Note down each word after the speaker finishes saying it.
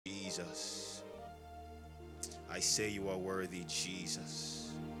Jesus. I say you are worthy,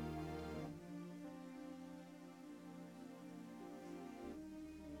 Jesus.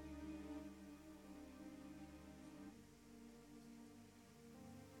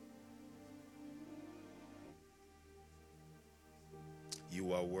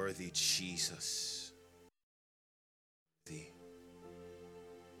 You are worthy, Jesus.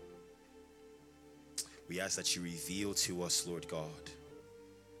 We ask that you reveal to us, Lord God,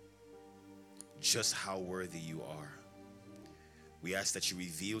 just how worthy you are. We ask that you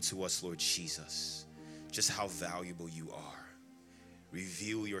reveal to us, Lord Jesus, just how valuable you are.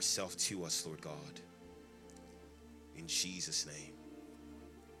 Reveal yourself to us, Lord God. In Jesus' name.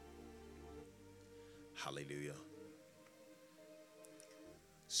 Hallelujah.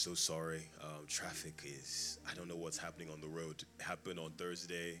 So sorry. Traffic is, I don't know what's happening on the road. It happened on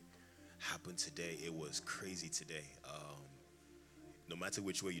Thursday. Happened today. It was crazy today. No matter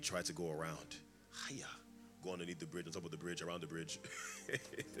which way you try to go around, go underneath the bridge, on top of the bridge, around the bridge.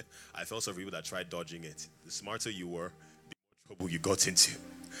 I felt sorry for people that tried dodging it. The smarter you were, the more trouble you got into.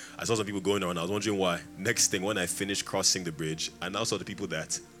 I saw some people going around. I was wondering why. Next thing, when I finished crossing the bridge, I now saw the people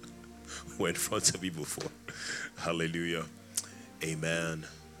that were in front of me before. Hallelujah. Amen.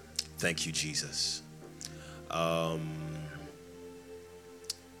 Thank you, Jesus.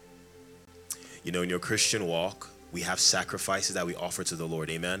 You know, in your Christian walk, we have sacrifices that we offer to the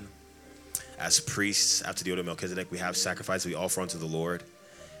Lord. Amen. As priests, after the order of Melchizedek, we have sacrifices we offer unto the Lord.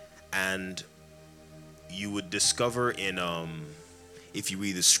 And you would discover in, if you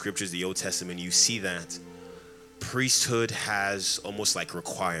read the scriptures, the Old Testament, you see that priesthood has almost like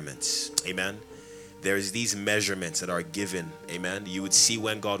requirements. Amen. There's these measurements that are given. Amen. You would see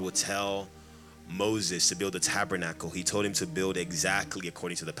when God would tell Moses to build a tabernacle, he told him to build exactly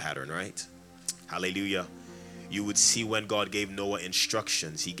according to the pattern, right? Hallelujah. You would see when God gave Noah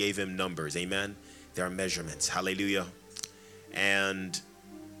instructions, he gave him numbers. Amen. There are measurements. Hallelujah. And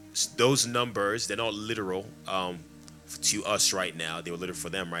those numbers, they're not literal to us right now. They were literal for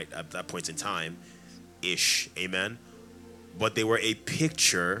them right at that point in time ish. Amen. But they were a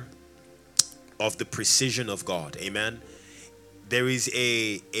picture of the precision of God. Amen. There is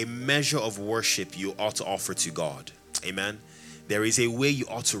a measure of worship you ought to offer to God. Amen. There is a way you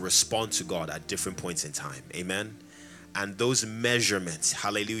ought to respond to God at different points in time. Amen. And those measurements,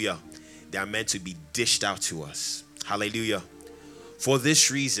 hallelujah, they are meant to be dished out to us. Hallelujah. For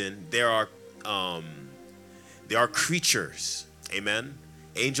this reason, there are creatures, amen,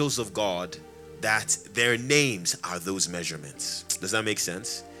 angels of God, that their names are those measurements. Does that make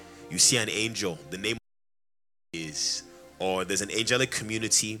sense? You see an angel, the name is, or there's an angelic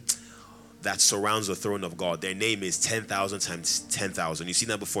community that surrounds the throne of God. Their name is 10,000 times 10,000. You've seen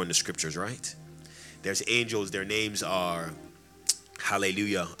that before in the scriptures, right? There's angels, their names are,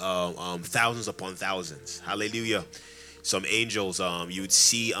 hallelujah, thousands upon thousands. Hallelujah. Some angels, you would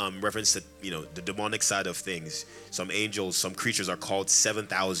see reference to, the demonic side of things. Some angels, some creatures are called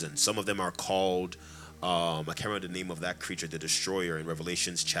 7,000. Some of them are called, I can't remember the name of that creature, the destroyer in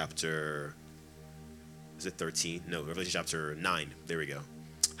Revelations chapter, is it 13? No, Revelation chapter 9. There we go.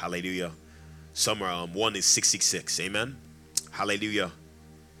 Hallelujah. Some are, one is 666. Amen. Hallelujah.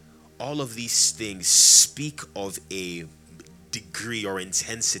 All of these things speak of a degree or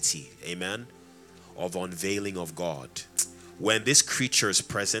intensity, amen, of unveiling of God. When this creature is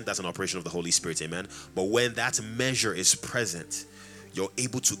present, that's an operation of the Holy Spirit, amen. But when that measure is present, you're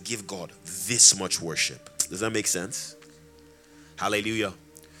able to give God this much worship. Does that make sense? Hallelujah.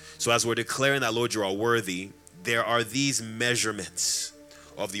 So as we're declaring that, Lord, you are worthy, there are these measurements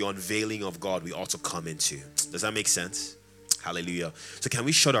of the unveiling of God we ought to come into. Does that make sense? Hallelujah. So can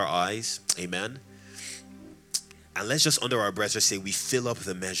we shut our eyes? Amen. And let's just under our breath just say, we fill up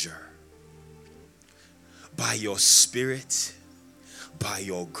the measure. By your Spirit, by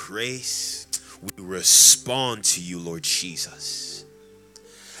your grace, we respond to you, Lord Jesus,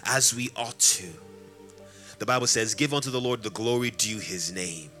 as we ought to. The Bible says, give unto the Lord the glory due his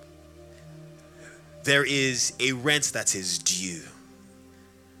name. There is a rent that is due.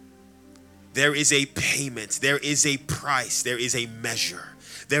 There is a payment. There is a price. There is a measure.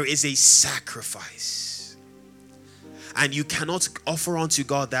 There is a sacrifice. And you cannot offer unto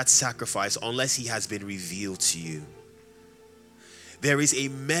God that sacrifice unless he has been revealed to you. There is a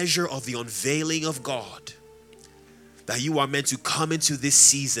measure of the unveiling of God that you are meant to come into this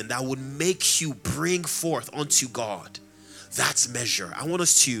season that would make you bring forth unto God that measure. I want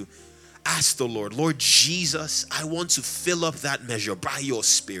us to ask the Lord, Lord Jesus, I want to fill up that measure by your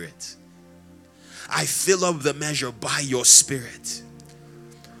Spirit. I fill up the measure by your Spirit.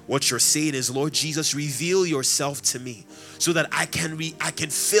 What you're saying is, Lord Jesus, reveal yourself to me so that I can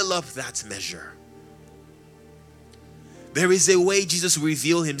fill up that measure. There is a way Jesus will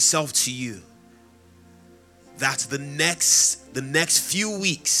reveal himself to you that the next few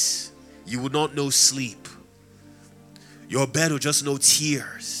weeks you will not know sleep. Your bed will just know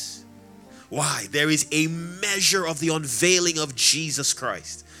tears. Why? There is a measure of the unveiling of Jesus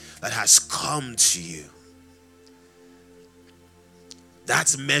Christ that has come to you.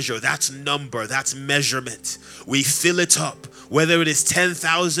 That's measure, that's number, that's measurement. We fill it up. Whether it is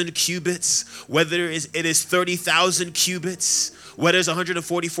 10,000 cubits, whether it is 30,000 cubits, whether it's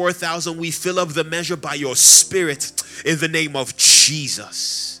 144,000, we fill up the measure by your Spirit in the name of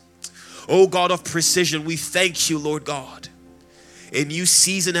Jesus. Oh God of precision, we thank you, Lord God. A new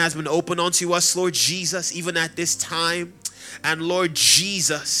season has been opened unto us, Lord Jesus, even at this time. And Lord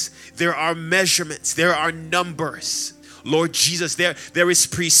Jesus, there are measurements, there are numbers. Lord Jesus, there is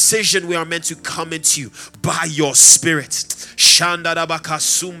precision we are meant to come into by your Spirit.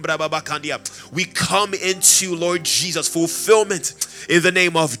 We come into, Lord Jesus, fulfillment in the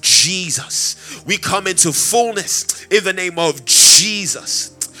name of Jesus. We come into fullness in the name of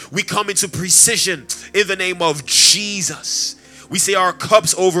Jesus. We come into precision in the name of Jesus. We say our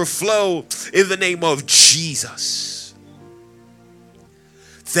cups overflow in the name of Jesus.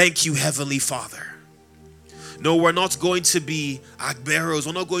 Thank you, Heavenly Father. No, we're not going to be agberos.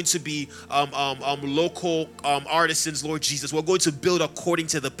 We're not going to be local artisans, Lord Jesus. We're going to build according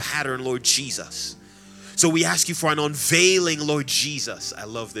to the pattern, Lord Jesus. So we ask you for an unveiling, Lord Jesus. I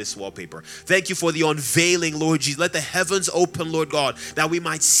love this wallpaper. Thank you for the unveiling, Lord Jesus. Let the heavens open, Lord God, that we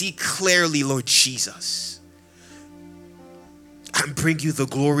might see clearly, Lord Jesus, and bring you the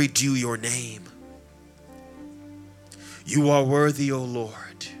glory due your name. You are worthy, O Lord.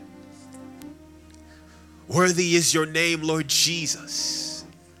 Worthy is your name, Lord Jesus.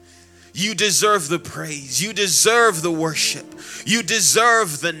 You deserve the praise. You deserve the worship. You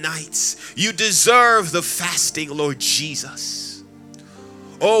deserve the nights. You deserve the fasting, Lord Jesus.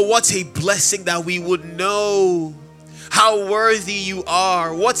 Oh, what a blessing that we would know how worthy you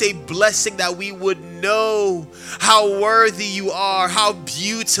are. What a blessing that we would know how worthy you are, how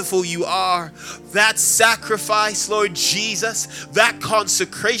beautiful you are. That sacrifice, Lord Jesus, that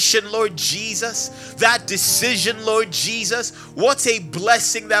consecration, Lord Jesus, that decision, Lord Jesus, what a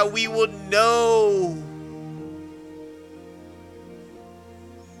blessing that we would know.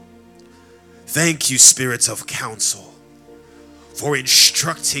 Thank you, spirits of counsel, for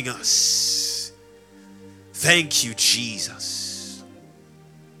instructing us. Thank you, Jesus.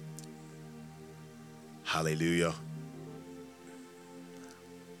 Hallelujah.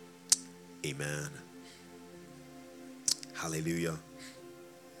 Amen. Hallelujah.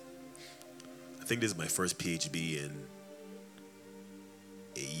 I think this is my first PHB in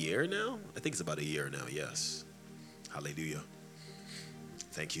a year now. I think it's about a year now, yes. Hallelujah.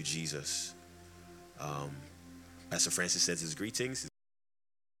 Thank you, Jesus. Pastor Francis sends his greetings.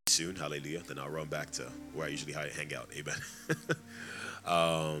 Soon, hallelujah. Then I'll run back to where I usually hang out. Amen.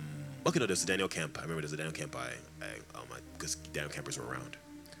 Okay, no, there's a Daniel camp. I remember there's a Daniel camp because Daniel campers were around.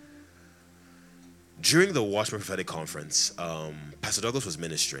 During the Watchman Prophetic Conference, Pastor Douglas was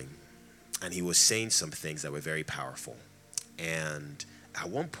ministering, and he was saying some things that were very powerful. And at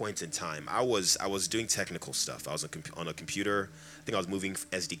one point in time, I was doing technical stuff. I was on a computer. I think I was moving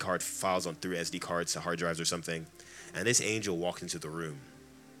SD card files on through SD cards to hard drives or something. And this angel walked into the room.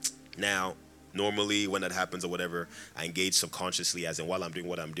 Now, normally when that happens or whatever, I engage subconsciously, as in while I'm doing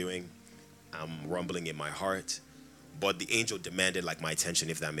what I'm doing, I'm rumbling in my heart. But the angel demanded like my attention,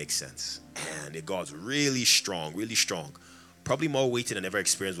 if that makes sense. And it got really strong, really strong. Probably more weighted than I ever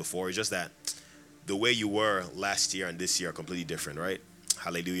experienced before. It's just that the way you were last year and this year are completely different, right?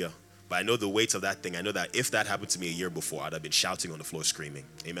 Hallelujah. But I know the weight of that thing. I know that if that happened to me a year before, I'd have been shouting on the floor, screaming.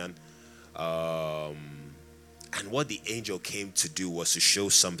 Amen. And what the angel came to do was to show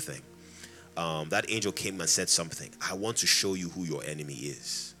something. That angel came and said something. I want to show you who your enemy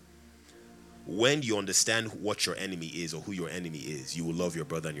is. When you understand what your enemy is or who your enemy is, you will love your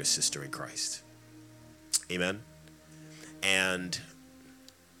brother and your sister in Christ. Amen. And,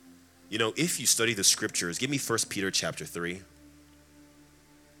 you know, if you study the scriptures, give me 1 Peter chapter 3.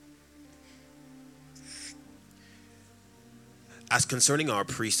 As concerning our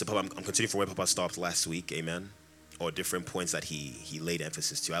priest, I'm continuing from where Papa stopped last week. Amen. Or different points that he laid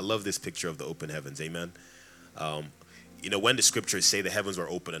emphasis to. I love this picture of the open heavens. Amen. You know, when the scriptures say the heavens were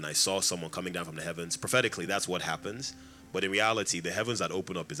open and I saw someone coming down from the heavens, prophetically, that's what happens. But in reality, the heavens that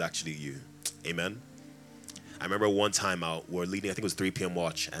open up is actually you. Amen. I remember one time we're leading, I think it was 3 p.m.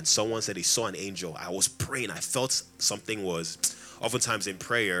 watch, and someone said he saw an angel. I was praying. I felt something was, oftentimes in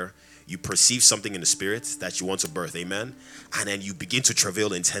prayer, you perceive something in the spirit that you want to birth, amen? And then you begin to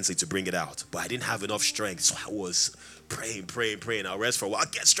travail intensely to bring it out. But I didn't have enough strength, so I was praying. I'll rest for a while,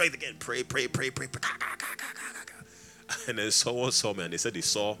 get strength again, pray. And then someone saw me, and they said they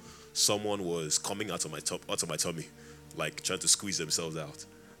saw someone was coming out of my tummy, like trying to squeeze themselves out.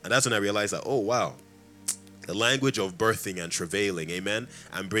 And that's when I realized that, oh wow, the language of birthing and travailing, amen,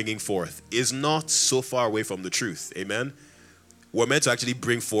 and bringing forth is not so far away from the truth, amen. We're meant to actually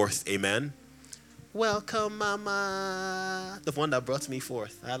bring forth, amen. Welcome, Mama, the one that brought me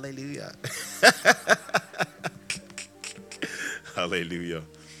forth. Hallelujah. Hallelujah.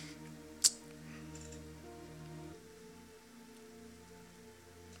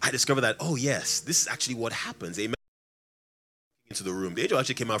 I discovered that, oh yes, this is actually what happens, amen. Into the room, the angel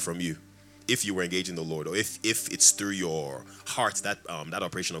actually came out from you if you were engaging the Lord, or if it's through your heart that that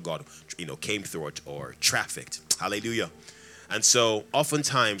operation of God, came through or trafficked. Hallelujah. And so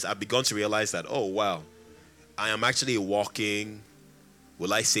oftentimes I've begun to realize that, oh wow, I am actually a walking,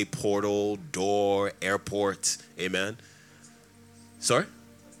 will I say portal, door, airport, amen. Sorry?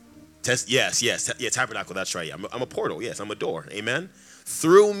 Yes, tabernacle, that's right. I'm a portal, yes, I'm a door, amen.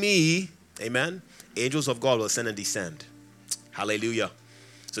 Through me, amen, angels of God will ascend and descend. Hallelujah.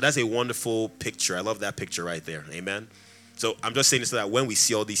 So that's a wonderful picture. I love that picture right there, amen. So I'm just saying this so that when we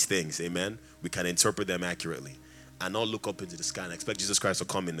see all these things, amen, we can interpret them accurately and not look up into the sky and expect Jesus Christ to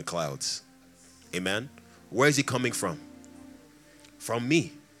come in the clouds, amen. Where is he coming from? From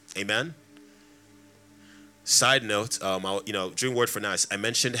me, amen. Side note, during Word for Now, I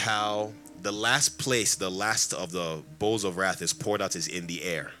mentioned how the last of the bowls of wrath is poured out is in the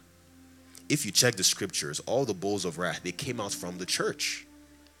air. If you check the scriptures, all the bowls of wrath, they came out from the church.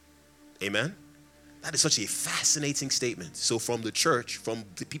 Amen? That is such a fascinating statement. So from the church, from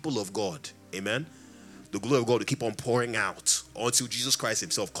the people of God, amen, the glory of God will keep on pouring out until Jesus Christ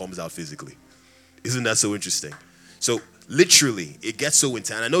himself comes out physically. Isn't that so interesting? So literally, it gets so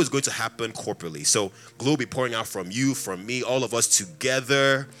intense. And I know it's going to happen corporately. So glory will be pouring out from you, from me, all of us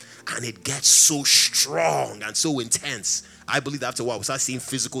together. And it gets so strong and so intense. I believe that after a while, we start seeing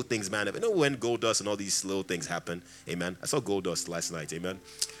physical things, man. You know when gold dust and all these little things happen? Amen. I saw gold dust last night. Amen.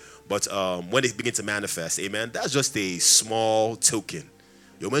 But when they begin to manifest, amen, that's just a small token.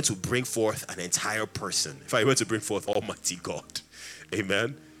 You're meant to bring forth an entire person. In fact, you're meant to bring forth Almighty God.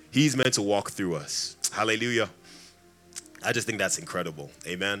 Amen. He's meant to walk through us. Hallelujah. I just think that's incredible.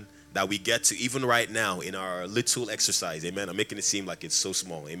 Amen. That we get to, even right now, in our little exercise, amen. I'm making it seem like it's so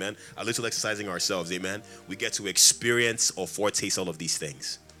small, amen. Our little exercising ourselves, amen. We get to experience or foretaste all of these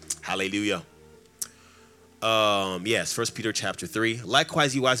things. Hallelujah. Yes, 1 Peter chapter 3.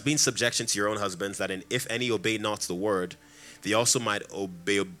 Likewise, you wives, be in subjection to your own husbands, that if any obey not the word, they also might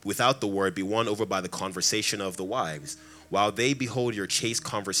obey without the word, be won over by the conversation of the wives, while they behold your chaste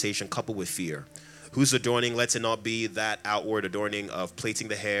conversation coupled with fear. Whose adorning, let it not be that outward adorning of plaiting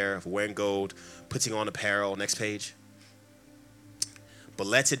the hair, of wearing gold, putting on apparel. Next page. But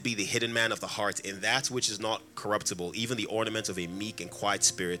let it be the hidden man of the heart, in that which is not corruptible, even the ornament of a meek and quiet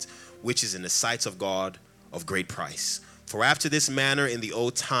spirit, which is in the sight of God of great price. For after this manner in the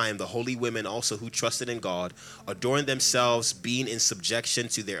old time, the holy women also who trusted in God adorned themselves, being in subjection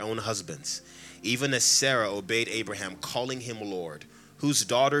to their own husbands, even as Sarah obeyed Abraham, calling him Lord, whose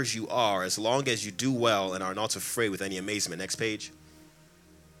daughters you are, as long as you do well and are not afraid with any amazement. Next page.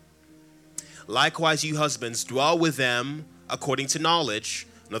 Likewise, you husbands, dwell with them according to knowledge.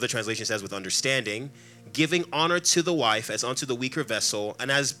 Another translation says with understanding, giving honor to the wife as unto the weaker vessel, and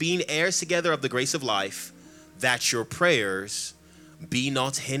as being heirs together of the grace of life, that your prayers be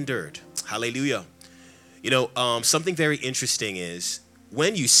not hindered. Hallelujah. Something very interesting is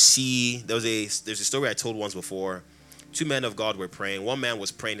when you see, there's a story I told once before. Two men of God were praying. One man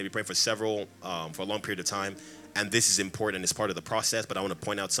was praying. They'd be praying for for a long period of time. And this is important. It's part of the process, but I want to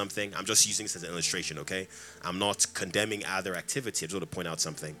point out something. I'm just using this as an illustration, okay? I'm not condemning either activity. I just want to point out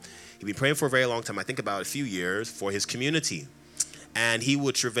something. He'd been praying for a very long time, I think about a few years, for his community. And he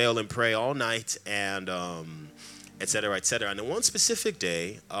would travail and pray all night and et cetera, et cetera. And on one specific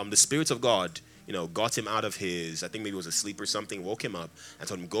day, the Spirit of God, got him out of his, I think maybe he was asleep or something, woke him up and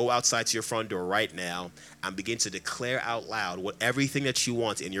told him, go outside to your front door right now and begin to declare out loud everything that you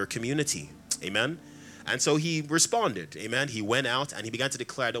want in your community. Amen? And so he responded. Amen? He went out and he began to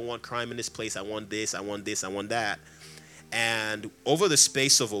declare, I don't want crime in this place. I want this, I want this, I want that. And over the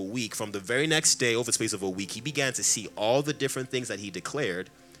space of a week, from the very next day, over the space of a week, he began to see all the different things that he declared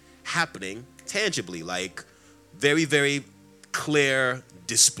happening tangibly, like very, very clear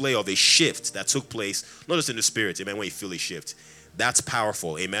display of a shift that took place, not just in the spirit, amen, when you feel a shift. That's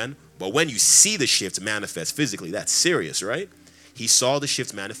powerful, amen. But when you see the shift manifest physically, that's serious, right? he saw the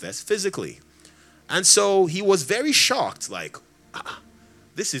shift manifest physically. And so he was very shocked, like,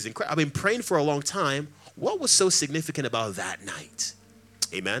 this is incredible. I've been praying for a long time. What was so significant about that night?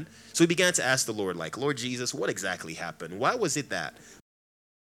 Amen. So he began to ask the Lord, like, Lord Jesus, what exactly happened? Why was it that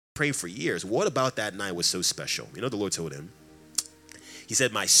praying for years? What about that night was so special? You know, the Lord told him. He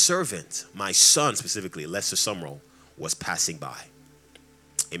said, my servant, my son specifically, Lester Sumrall, was passing by.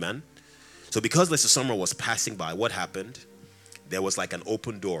 Amen. So because Lester Sumrall was passing by, what happened? There was like an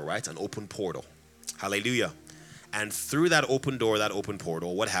open door, right? An open portal. Hallelujah. And through that open door, that open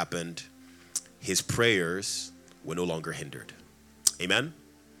portal, what happened? His prayers were no longer hindered. Amen.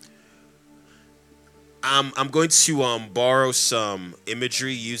 I'm going to borrow some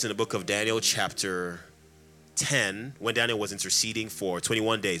imagery used in the book of Daniel chapter 10, when Daniel was interceding for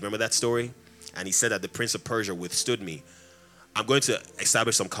 21 days. Remember that story? And he said that the prince of Persia withstood me. I'm going to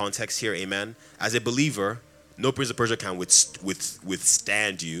establish some context here, amen. As a believer, no prince of Persia can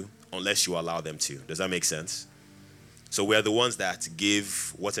withstand you unless you allow them to. Does that make sense? So we are the ones that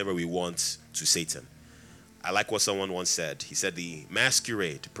give whatever we want to Satan. I like what someone once said. He said, the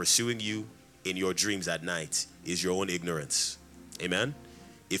masquerade pursuing you in your dreams at night is your own ignorance. Amen?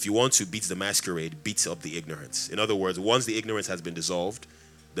 If you want to beat the masquerade, beat up the ignorance. In other words, once the ignorance has been dissolved,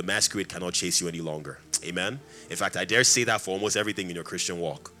 the masquerade cannot chase you any longer. Amen? In fact, I dare say that for almost everything in your Christian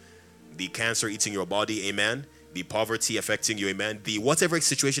walk. The cancer eating your body, amen? The poverty affecting you, amen? The whatever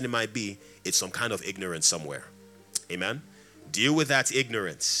situation it might be, it's some kind of ignorance somewhere. Amen? Deal with that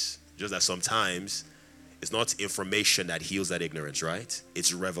ignorance. Just that sometimes it's not information that heals that ignorance, right?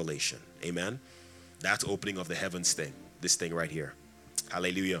 It's revelation. Amen? That's opening of the heavens thing. This thing right here.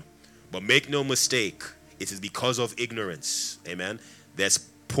 Hallelujah. But make no mistake, it is because of ignorance. Amen? There's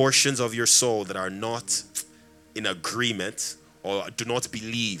portions of your soul that are not in agreement or do not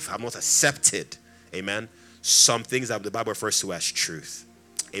believe, have not accepted. Amen? Some things that the Bible refers to as truth.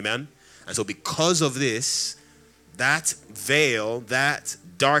 Amen? And so because of this, that veil, that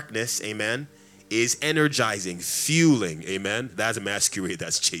darkness, amen, is energizing, fueling, amen. That's a masquerade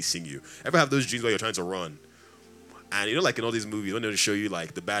that's chasing you. Ever have those dreams where you're trying to run? And you know, like in all these movies, when they show you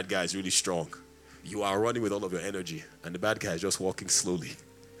like the bad guy is really strong. You are running with all of your energy, and the bad guy is just walking slowly.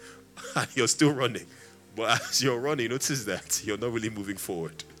 And you're still running. But as you're running, notice that you're not really moving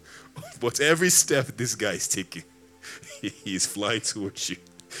forward. But every step this guy is taking, he's flying towards you.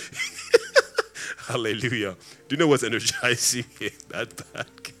 Hallelujah. Do you know what's energizing that bad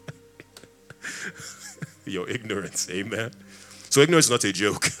guy? Your ignorance. Amen. So ignorance is not a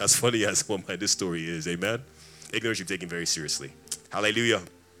joke, as funny as what this story is. Amen. Ignorance you're taking very seriously. Hallelujah.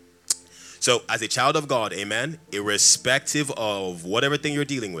 So as a child of God, amen, irrespective of whatever thing you're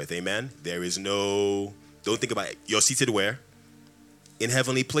dealing with, amen, there is no, don't think about it. You're seated where? In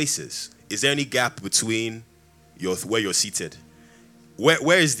heavenly places. Is there any gap between where you're seated?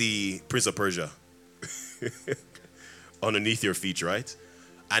 Where is the Prince of Persia? Underneath your feet, right?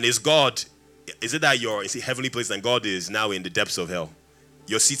 And is it that you're in heavenly place and God is now in the depths of hell?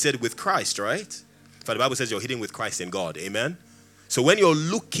 You're seated with Christ, right? For the Bible says you're hidden with Christ in God, amen? So when you're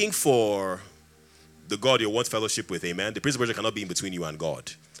looking for the God you want fellowship with, amen, the Prince of Persia cannot be in between you and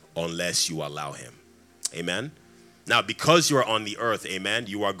God unless you allow him, amen? Now, because you are on the earth, amen,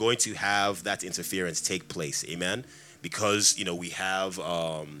 you are going to have that interference take place, amen? Because, you know, we have,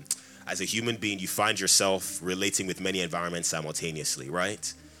 as a human being, you find yourself relating with many environments simultaneously,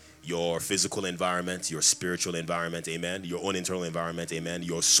 right? Your physical environment, your spiritual environment, amen? Your own internal environment, amen?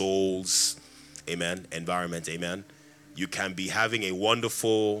 Your soul's, amen, environment, amen? You can be having a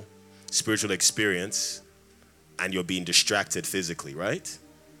wonderful spiritual experience and you're being distracted physically, right?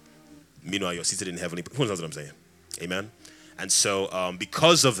 Meanwhile, you're seated in heavenly. Who knows what I'm saying? Amen? And so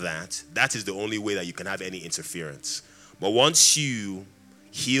because of that, that is the only way that you can have any interference. But once you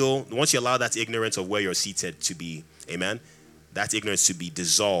once you allow that ignorance of where you're seated to be, amen, that ignorance to be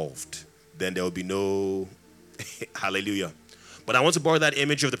dissolved, then there will be no, hallelujah. But I want to borrow that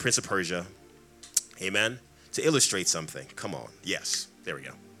image of the Prince of Persia, amen, to illustrate something. Come on. Yes. There we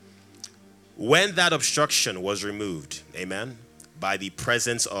go. When that obstruction was removed, amen, by the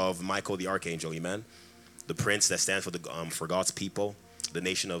presence of Michael the archangel, amen, the prince that stands for God's people, the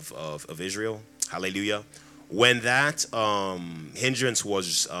nation of Israel, hallelujah. When that hindrance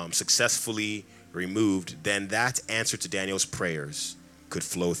was successfully removed, then that answer to Daniel's prayers could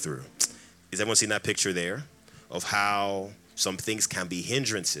flow through. Is everyone seeing that picture there of how some things can be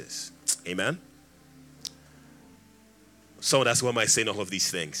hindrances? Amen? So that's why am I saying all of these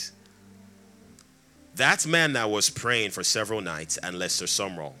things? That man that was praying for several nights and Lester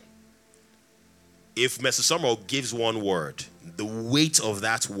Sumrall, if Mr. Sumrall gives one word, the weight of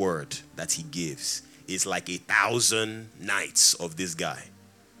that word that he gives is like 1,000 nights of this guy.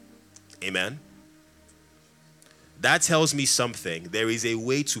 Amen. That tells me something. There is a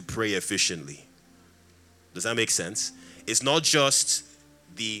way to pray efficiently. Does that make sense? It's not just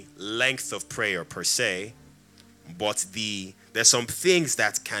the length of prayer per se, but there's some things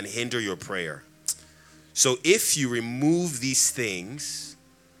that can hinder your prayer. So if you remove these things,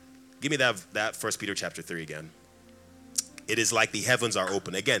 give me that 1 Peter chapter 3 again. It is like the heavens are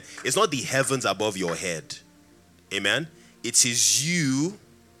open. Again, it's not the heavens above your head. Amen? It is you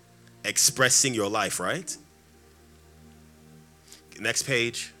expressing your life, right? Next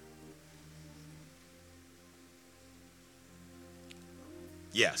page.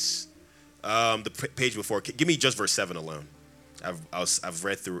 Yes. The page before. Give me just verse 7 alone. I've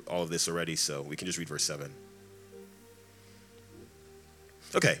read through all of this already, so we can just read verse 7.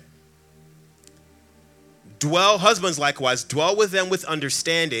 Okay. Husbands likewise, dwell with them with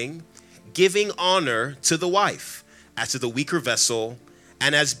understanding, giving honor to the wife, as to the weaker vessel,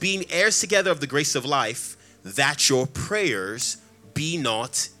 and as being heirs together of the grace of life, that your prayers be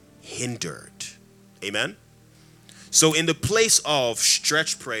not hindered. Amen? So in the place of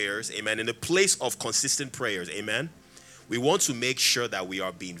stretch prayers, amen, in the place of consistent prayers, amen, we want to make sure that we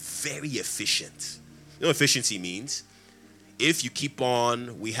are being very efficient. You know what efficiency means? If you keep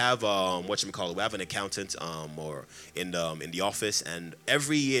on, we have we have an accountant or in the office, and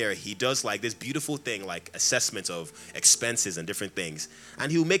every year he does like this beautiful thing, like assessments of expenses and different things,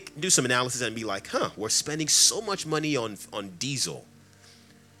 and he'll do some analysis and be like, we're spending so much money on diesel.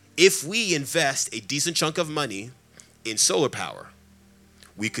 If we invest a decent chunk of money in solar power,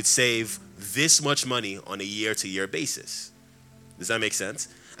 we could save this much money on a year-to-year basis. Does that make sense?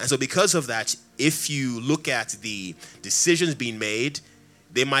 And so because of that, if you look at the decisions being made,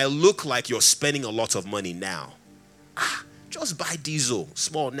 they might look like you're spending a lot of money now. Just buy diesel,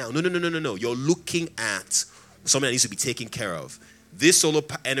 small now. No. You're looking at something that needs to be taken care of. This solar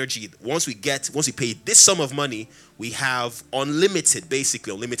energy, once we pay this sum of money, we have unlimited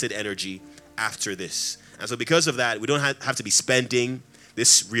energy after this. And so because of that, we don't have to be spending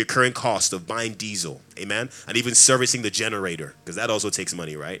this recurring cost of buying diesel, amen, and even servicing the generator, because that also takes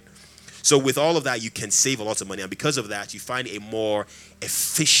money, right? So with all of that, you can save a lot of money, and because of that, you find a more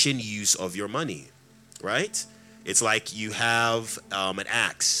efficient use of your money, right? It's like you have an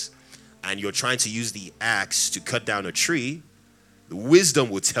axe, and you're trying to use the axe to cut down a tree. The wisdom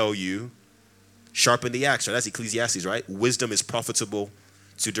will tell you, sharpen the axe, right? That's Ecclesiastes, right? Wisdom is profitable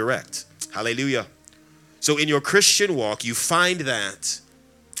to direct. Hallelujah. So in your Christian walk, you find that,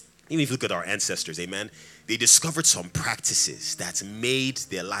 even if you look at our ancestors, amen, they discovered some practices that made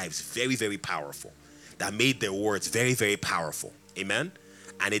their lives very, very powerful, that made their words very, very powerful, amen?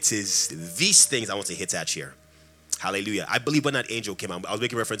 And it is these things I want to hit at here. Hallelujah. I believe when that angel came out, I was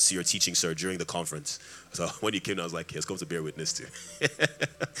making reference to your teaching, sir, during the conference. So when you came, I was like, he's come to bear witness to.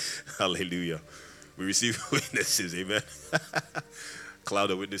 Hallelujah. We receive witnesses, amen? Cloud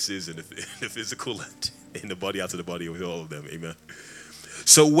of witnesses in the physical and in the body, out of the body, with all of them, amen.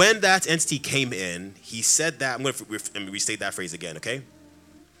 So when that entity came in, he said that, I'm going to restate that phrase again, okay?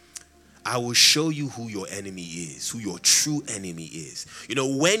 I will show you who your enemy is, who your true enemy is. You know,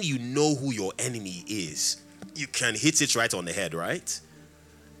 when you know who your enemy is, you can hit it right on the head, right?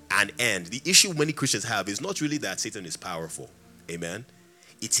 And end. The issue many Christians have is not really that Satan is powerful, amen?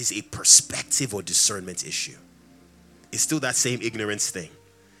 It is a perspective or discernment issue. It's still that same ignorance thing.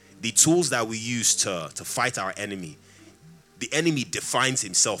 The tools that we use to fight our enemy, the enemy defines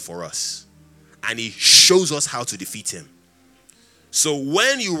himself for us, and he shows us how to defeat him. So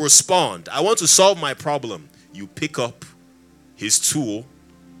when you respond, I want to solve my problem, you pick up his tool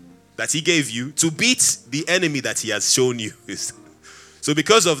that he gave you to beat the enemy that he has shown you. So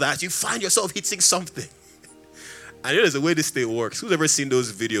because of that, you find yourself hitting something. And there's a way this thing works. Who's ever seen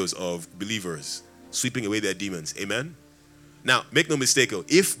those videos of believers sweeping away their demons? Amen? Now, make no mistake,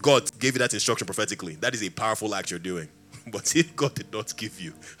 if God gave you that instruction prophetically, that is a powerful act you're doing. But if God did not give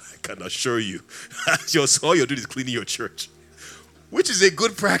you, I can assure you, all you're doing is cleaning your church, which is a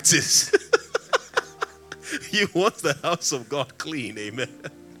good practice. You want the house of God clean, amen?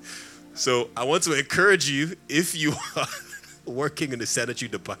 So I want to encourage you, if you are working in the sanitary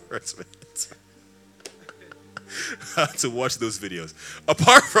department, to watch those videos.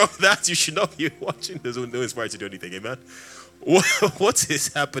 Apart from that, you should not be watching. There's no inspired to do anything, amen? What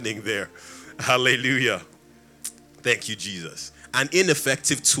is happening there? Hallelujah. Thank you, Jesus. An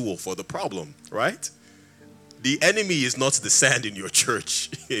ineffective tool for the problem, right? The enemy is not the sand in your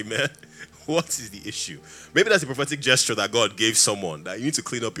church, amen? What is the issue? Maybe that's a prophetic gesture that God gave someone, that you need to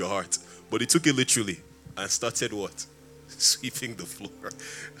clean up your heart. But he took it literally and started what? Sweeping the floor.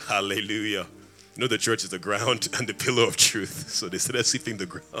 Hallelujah. You know, the church is the ground and the pillar of truth. So they started sweeping the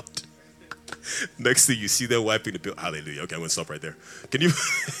ground. Next thing you see them wiping the pillar. Hallelujah. Okay, I'm going to stop right there. Can you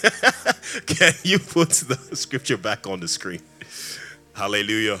can you put the scripture back on the screen?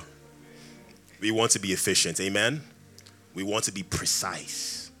 Hallelujah. We want to be efficient. Amen. We want to be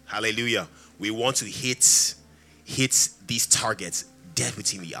precise. Hallelujah. We want to hit these targets dead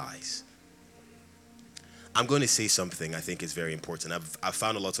between the eyes. I'm going to say something I think is very important. I've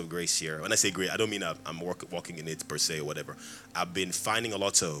found a lot of grace here. When I say grace, I don't mean I'm walking in it per se or whatever. I've been finding a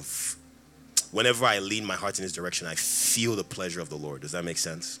lot of, whenever I lean my heart in this direction, I feel the pleasure of the Lord. Does that make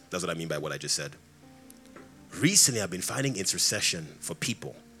sense? That's what I mean by what I just said. Recently, I've been finding intercession for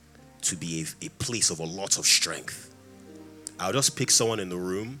people to be a place of a lot of strength. I'll just pick someone in the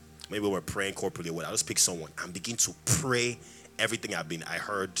room. Maybe we're praying corporately or what. I'll just pick someone and begin to pray everything I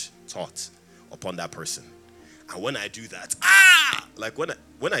heard taught upon that person. And when I do that, like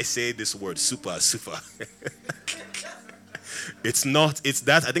when I say this word, super, it's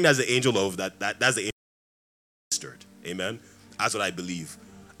that, I think that's the angel of that's the angel ministered. Amen. That's what I believe.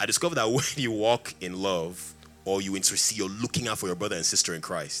 I discovered that when you walk in love or you intercede, you're looking out for your brother and sister in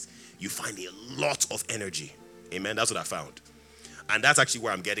Christ, you find a lot of energy. Amen. That's what I found. And that's actually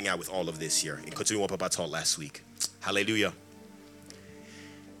where I'm getting at with all of this here, in continuing what Papa taught last week. Hallelujah.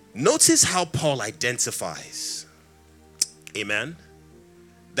 Notice how Paul identifies, amen,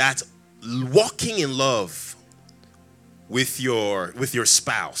 that walking in love with your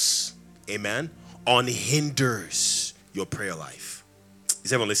spouse, amen, unhinders your prayer life.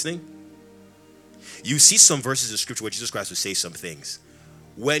 Is everyone listening? You see some verses in scripture where Jesus Christ will say some things.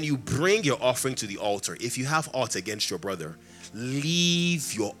 When you bring your offering to the altar, if you have aught against your brother,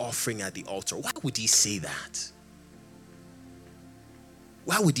 leave your offering at the altar. Why would he say that?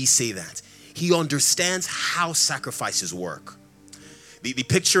 Why would he say that? He understands how sacrifices work. The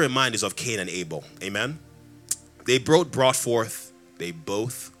picture in mind is of Cain and Abel. Amen? They both brought forth, yes,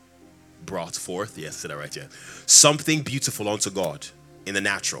 I said that right, yeah, something beautiful unto God in the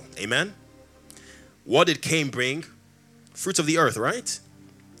natural. Amen? What did Cain bring? Fruits of the earth, right?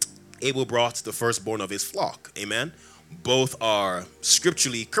 Abel brought the firstborn of his flock. Amen? Both are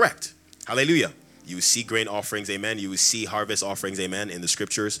scripturally correct. Hallelujah. You see grain offerings, amen. You see harvest offerings, amen, in the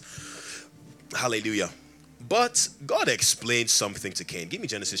scriptures. Hallelujah. But God explained something to Cain. Give me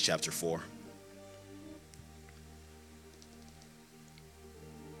Genesis chapter 4.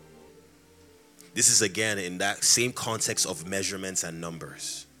 This is again in that same context of measurements and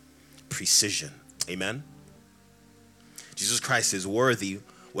numbers. Precision. Amen. Jesus Christ is worthy.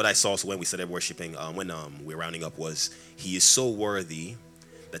 What I saw when we started worshiping, when we're rounding up, was he is so worthy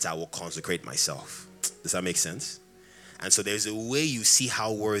that I will consecrate myself. Does that make sense? And so there's a way you see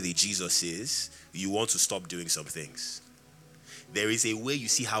how worthy Jesus is, you want to stop doing some things. There is a way you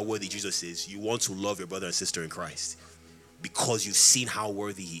see how worthy Jesus is, you want to love your brother and sister in Christ because you've seen how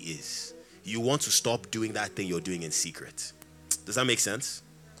worthy he is. You want to stop doing that thing you're doing in secret. Does that make sense?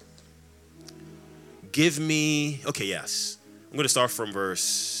 Yes. I'm going to start from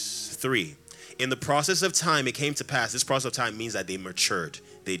verse 3. In the process of time, it came to pass. This process of time means that they matured.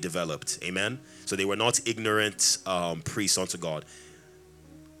 They developed. Amen? So they were not ignorant priests unto God.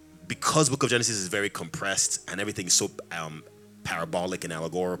 Because the book of Genesis is very compressed and everything is so parabolic and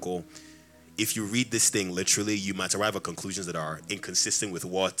allegorical, if you read this thing literally, you might arrive at conclusions that are inconsistent with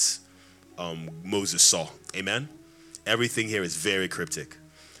what Moses saw. Amen? Everything here is very cryptic.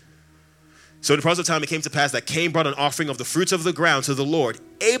 So in the process of time, it came to pass that Cain brought an offering of the fruits of the ground to the Lord.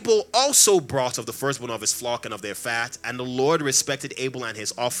 Abel also brought of the firstborn of his flock and of their fat. And the Lord respected Abel and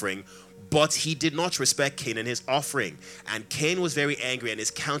his offering, but he did not respect Cain and his offering. And Cain was very angry, and his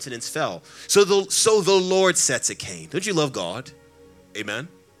countenance fell. So the Lord said to Cain, don't you love God? Amen?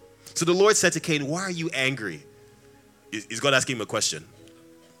 So the Lord said to Cain, why are you angry? Is God asking him a question?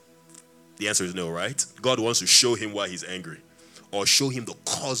 The answer is no, right? God wants to show him why he's angry, or show him the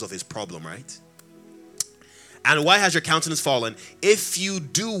cause of his problem, right? And why has your countenance fallen? If you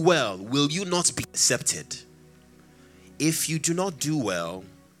do well, will you not be accepted? If you do not do well,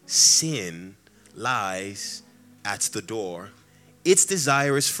 sin lies at the door. Its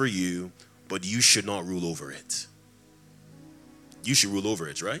desire is for you, but you should not rule over it. You should rule over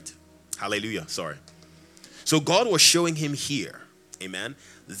it, right? Hallelujah. Sorry. So God was showing him here, amen,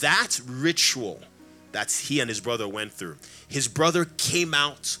 that ritual that he and his brother went through. His brother came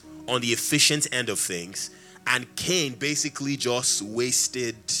out on the efficient end of things, and Cain basically just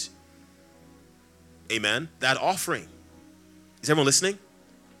wasted, amen, that offering. Is everyone listening?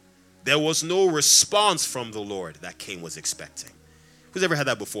 There was no response from the Lord that Cain was expecting. Who's ever had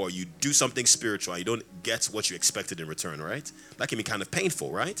that before? You do something spiritual, you don't get what you expected in return, right? That can be kind of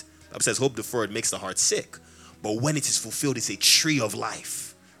painful, right? Bible says hope deferred makes the heart sick. But when it is fulfilled, it's a tree of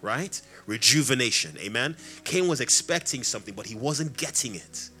life, right? Rejuvenation, amen? Cain was expecting something, but he wasn't getting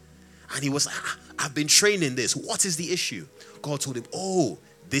it. And he was like, I've been trained in this. What is the issue? God told him, oh,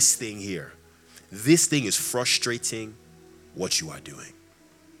 this thing here. This thing is frustrating what you are doing.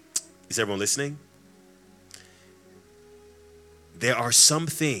 Is everyone listening? There are some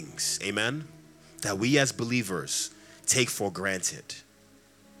things, amen, that we as believers take for granted.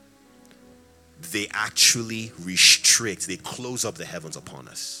 They actually restrict, they close up the heavens upon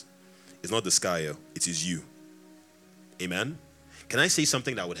us. It's not the sky, it is you. Amen? Can I say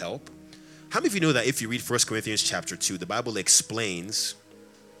something that would help? How many of you know that if you read 1 Corinthians chapter 2, the Bible explains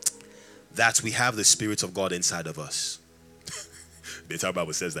that we have the Spirit of God inside of us? The entire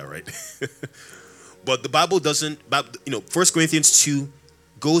Bible says that, right? But the Bible doesn't, 1 Corinthians 2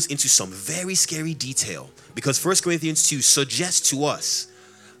 goes into some very scary detail, because 1 Corinthians 2 suggests to us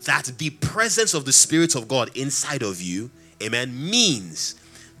that the presence of the Spirit of God inside of you, amen, means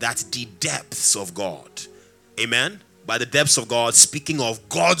that the depths of God, amen, by the depths of God, speaking of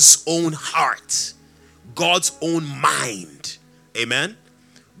God's own heart, God's own mind, amen,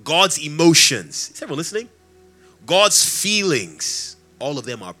 God's emotions, is everyone listening? God's feelings, all of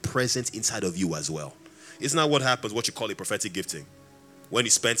them are present inside of you as well. Isn't that what happens, what you call a prophetic gifting? When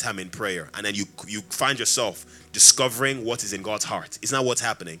you spend time in prayer and then you find yourself discovering what is in God's heart. Isn't that what's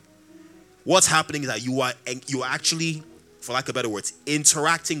happening? What's happening is that you are actually, for lack of better words,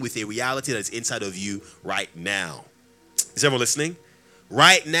 interacting with a reality that is inside of you right now. Is everyone listening?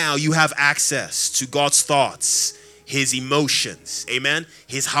 Right now you have access to God's thoughts, his emotions, amen,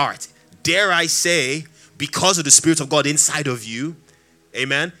 his heart. Dare I say, because of the Spirit of God inside of you,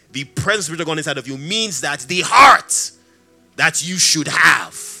 amen, the presence of the Spirit of God inside of you means that the heart that you should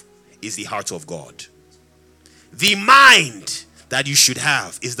have is the heart of God. The mind that you should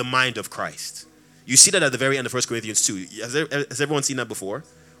have is the mind of Christ. You see that at the very end of 1 Corinthians 2. Has everyone seen that before?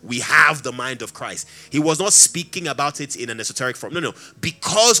 We have the mind of Christ. He was not speaking about it in an esoteric form. No.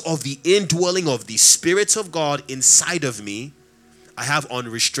 Because of the indwelling of the Spirit of God inside of me, I have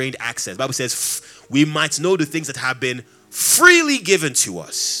unrestrained access. The Bible says we might know the things that have been freely given to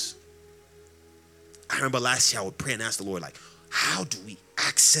us. I remember last year I would pray and ask the Lord, like, how do we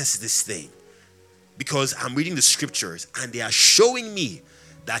access this thing? Because I'm reading the scriptures and they are showing me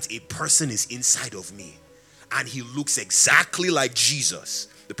that a person is inside of me and he looks exactly like Jesus,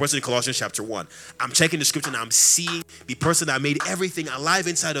 the person in Colossians chapter 1. I'm checking the scripture and I'm seeing the person that made everything alive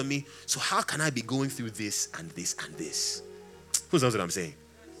inside of me. So how can I be going through this and this and this? Who knows what I'm saying?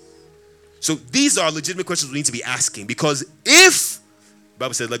 So these are legitimate questions we need to be asking, because if the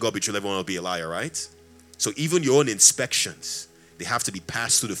Bible says, let God be true, let everyone else be a liar, right? So even your own inspections, they have to be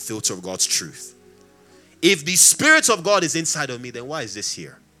passed through the filter of God's truth. If the Spirit of God is inside of me, then why is this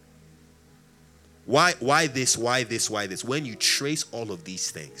here? Why this? When you trace all of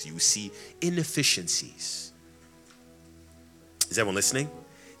these things, you see inefficiencies. Is everyone listening?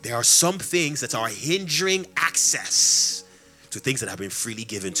 There are some things that are hindering access to things that have been freely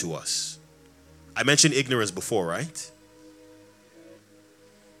given to us. I mentioned ignorance before, right?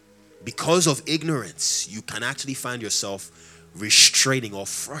 Because of ignorance, you can actually find yourself restraining or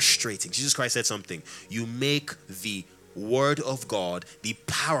frustrating. Jesus Christ said something. You make the word of God, the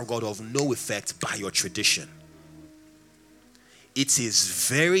power of God, of no effect by your tradition. It is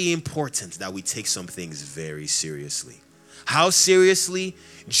very important that we take some things very seriously. How seriously?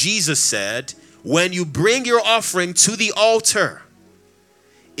 Jesus said, when you bring your offering to the altar,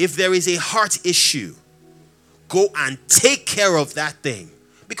 if there is a heart issue, go and take care of that thing.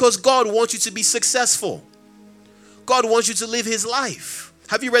 Because God wants you to be successful. God wants you to live his life.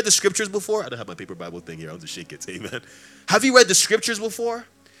 Have you read the scriptures before? I don't have my paper Bible thing here. I'll just shake it. Amen. Have you read the scriptures before?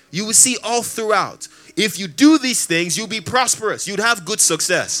 You will see all throughout. If you do these things, you'll be prosperous. You'd have good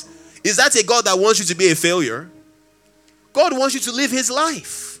success. Is that a God that wants you to be a failure? God wants you to live his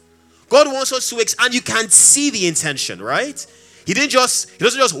life. God wants us to, and you can see the intention, right? He doesn't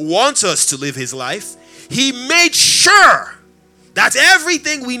just want us to live his life. He made sure that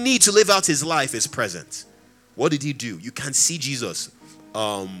everything we need to live out his life is present. What did he do? You can see Jesus.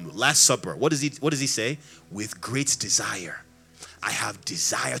 Last Supper. What does he say? With great desire, I have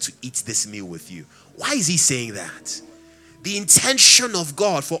desire to eat this meal with you. Why is he saying that? The intention of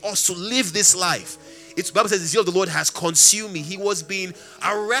God for us to live this life. The Bible says the zeal of the Lord has consumed me. He was being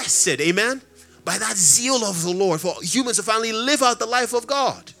arrested, amen, by that zeal of the Lord for humans to finally live out the life of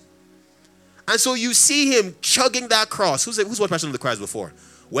God. And so you see him chugging that cross. Who's watched Passion of the Christ before?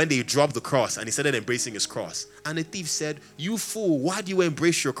 When they dropped the cross and he started embracing his cross. And the thief said, you fool, why do you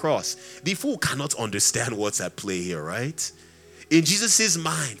embrace your cross? The fool cannot understand what's at play here, right? in Jesus'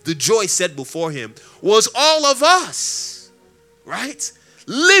 mind, the joy set before him was all of us, right?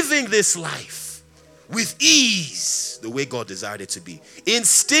 Living this life with ease, the way God desired it to be.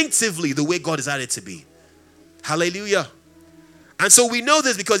 Instinctively, the way God desired it to be. Hallelujah. And so we know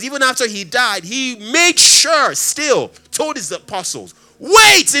this because even after he died, he made sure, still, told his apostles,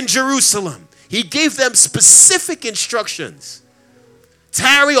 wait in Jerusalem. He gave them specific instructions.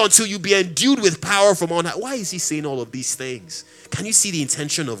 Tarry until you be endued with power from on high. Why is he saying all of these things? Can you see the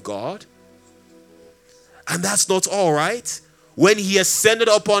intention of God? And that's not all, right? When he ascended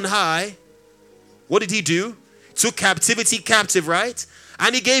up on high, what did he do? Took captivity captive, right?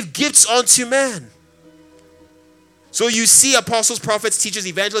 And he gave gifts unto men. So you see apostles, prophets, teachers,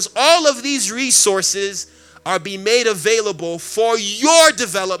 evangelists, all of these resources are being made available for your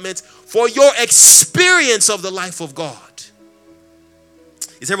development, for your experience of the life of God.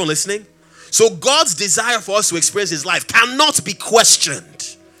 Is everyone listening? So God's desire for us to experience his life cannot be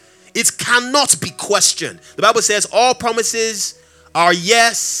questioned. It cannot be questioned. The Bible says all promises are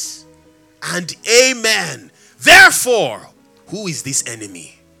yes and amen. Therefore, who is this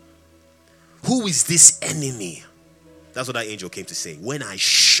enemy? Who is this enemy? That's what that angel came to say. When I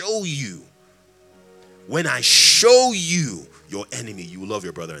show you your enemy, you will love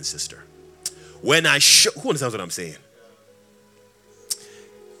your brother and sister. Who understands what I'm saying?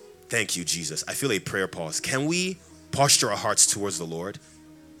 Thank you, Jesus. I feel a prayer pause. Can we posture our hearts towards the Lord?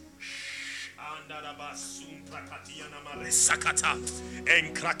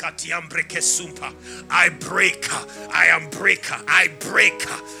 I break.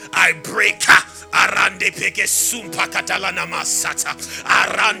 Arande peke sumpa katalana masata.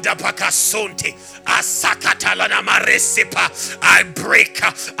 Aranda pakasonte. Asakatalana maresepa. I break.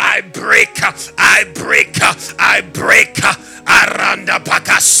 Aranda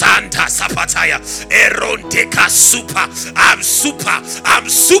pakasanta sapataya. Eronte kasupa. I'm super.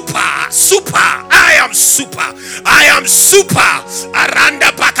 I am super.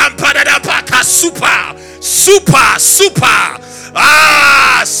 Aranda pakampada paka super.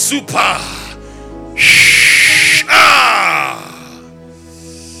 Ah, super.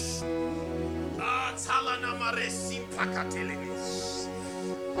 Talana maresim pakatelemis.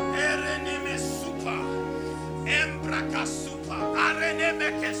 Ereneme super. Embraka super.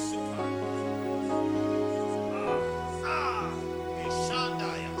 Arenemeke super.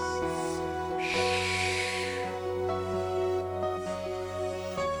 Ishandayas.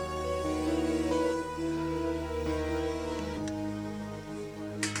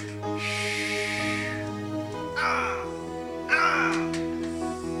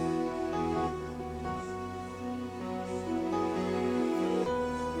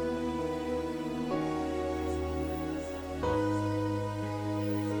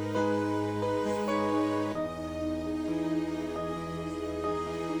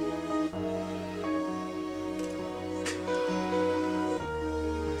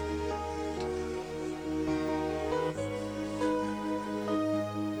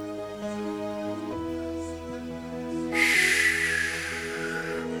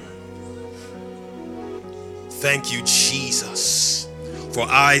 Thank you, Jesus, for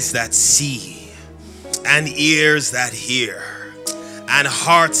eyes that see and ears that hear and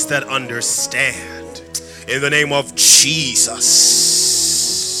hearts that understand. In the name of Jesus,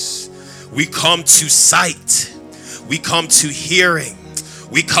 we come to sight, we come to hearing,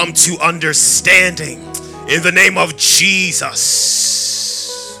 we come to understanding. In the name of Jesus,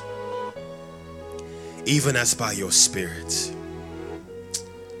 even as by your Spirit,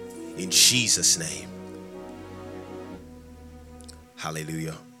 in Jesus' name.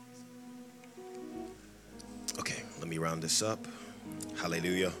 Hallelujah. Okay, let me round this up.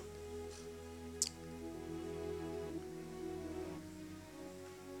 Hallelujah.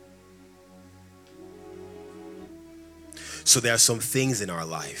 So there are some things in our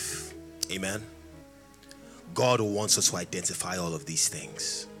life, amen, God wants us to identify all of these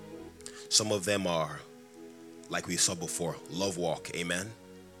things. Some of them are, like we saw before, love walk, amen,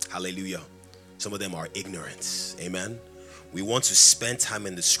 hallelujah. Some of them are ignorance, amen. We want to spend time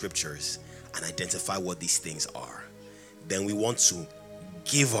in the scriptures and identify what these things are. Then we want to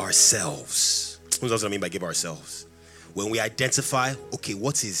give ourselves. What does that mean by give ourselves? When we identify, okay,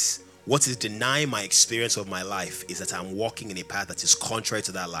 what is denying my experience of my life is that I'm walking in a path that is contrary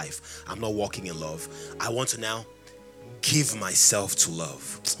to that life. I'm not walking in love. I want to now give myself to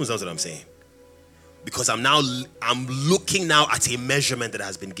love. What does what I'm saying? Because I'm looking now at a measurement that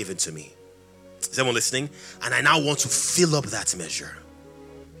has been given to me. Is everyone listening? And I now want to fill up that measure.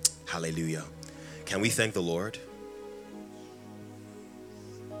 Hallelujah. Can we thank the Lord?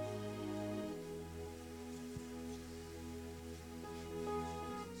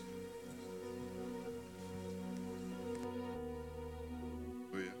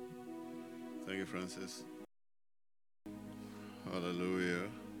 Francis. Hallelujah.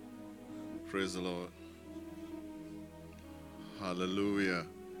 Praise the Lord. Hallelujah.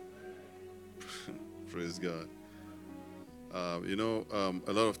 Praise God. A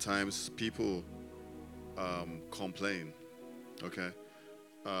lot of times people complain, okay?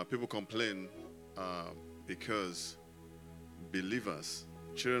 People complain because believers,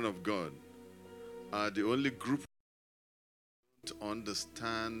 children of God, are the only group to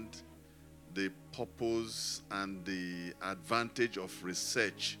understand the purpose and the advantage of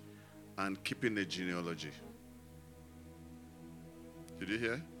research and keeping a genealogy. Did you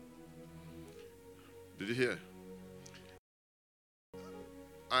hear? Did you hear?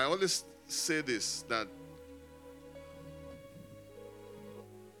 I always say this, that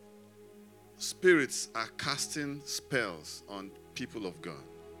spirits are casting spells on people of God.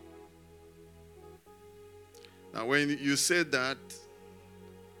 Now, when you say that,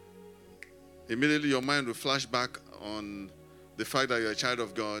 immediately your mind will flash back on the fact that you're a child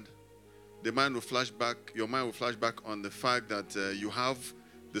of God. Your mind will flash back on the fact that you have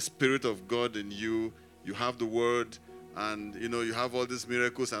the Spirit of God in you, you have the Word, and you have all these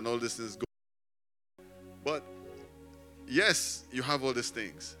miracles and all these things going. But yes, you have all these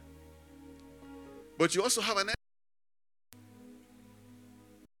things. But you also have an enemy.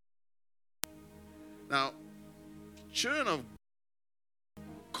 Now, children of God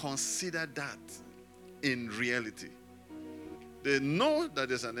consider that in reality. They know that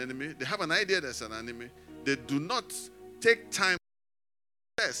there's an enemy. They have an idea there's an enemy. They do not take time.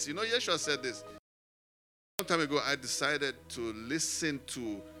 Yes, Yeshua said this. A long time ago, I decided to listen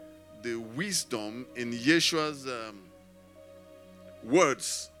to the wisdom in Yeshua's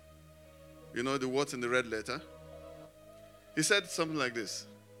words. The words in the red letter. He said something like this.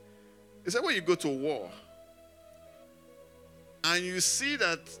 He said, when you go to war and you see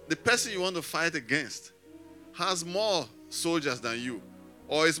that the person you want to fight against has more soldiers than you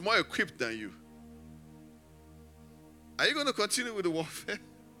or is more equipped than you, are you going to continue with the warfare?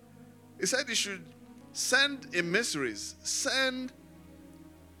 He said you should send emissaries, send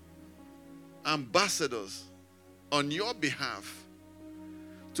ambassadors on your behalf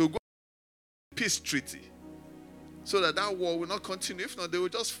to go peace treaty so that war will not continue. If not, they will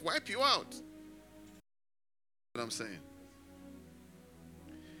just wipe you out. What I'm saying.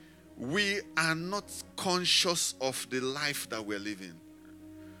 We are not conscious of the life that we're living.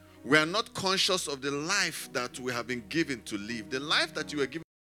 We are not conscious of the life that we have been given to live. The life that you were given,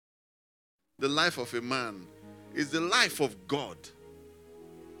 the life of a man, is the life of God.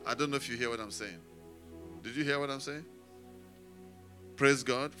 I don't know if you hear what I'm saying. Did you hear what I'm saying? Praise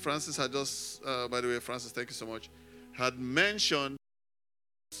God. Francis had just, by the way, Francis, thank you so much, had mentioned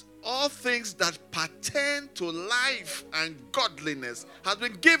all things that pertain to life and godliness has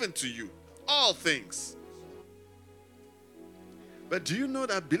been given to you. All things. But do you know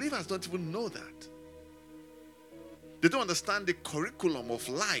that believers don't even know that? They don't understand the curriculum of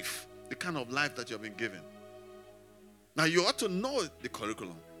life, the kind of life that you have been given. Now you ought to know the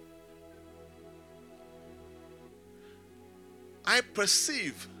curriculum. I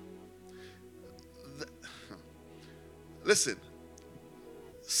perceive listen,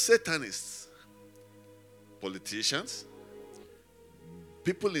 Satanists, politicians,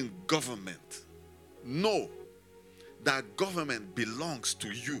 people in government know that government belongs to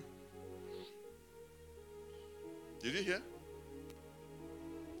you. Did you hear?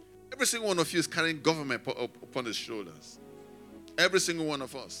 Every single one of you is carrying government upon his shoulders. Every single one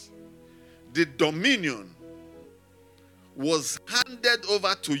of us. The dominion was handed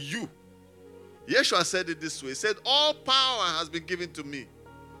over to you. Yeshua said it this way. He said, all power has been given to me.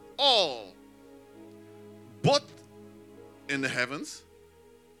 All. Both in the heavens.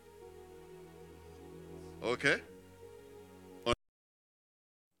 Okay.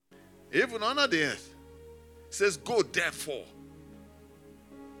 Even under the earth. It says, go therefore.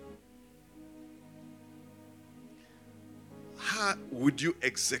 How would you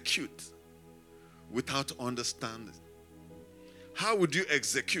execute without understanding? How would you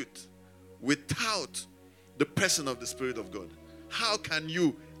execute without the person of the Spirit of God? How can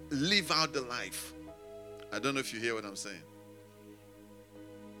you live out the life? I don't know if you hear what I'm saying.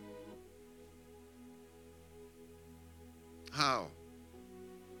 How?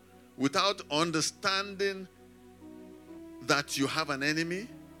 Without understanding that you have an enemy.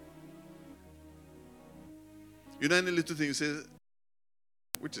 You know, any little thing you say,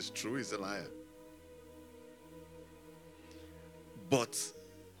 which is true, is a liar. But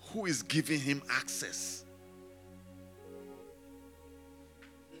who is giving him access?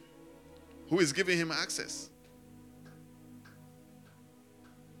 Who is giving him access?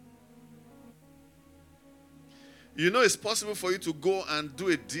 You know it's possible for you to go and do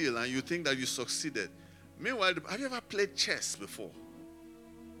a deal and you think that you succeeded. Meanwhile, have you ever played chess before?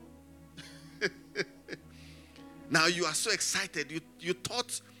 Now you are so excited. You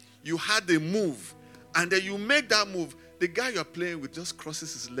thought you had a move, and then you make that move. The guy you're playing with just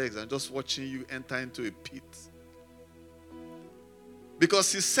crosses his legs and just watching you enter into a pit.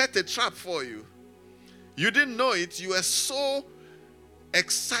 Because he set a trap for you. You didn't know it. You were so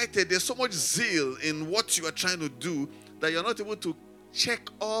excited. There's so much zeal in what you are trying to do that you're not able to check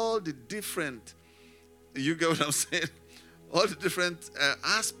all the different, you get what I'm saying? All the different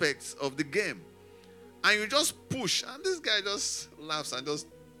aspects of the game. And you just push, and this guy just laughs and just,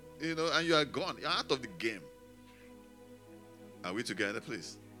 and you are gone. You're out of the game. Are we together,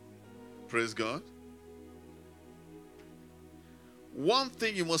 please? Praise God. One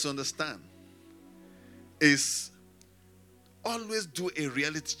thing you must understand is always do a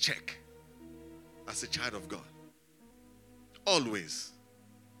reality check as a child of God. Always.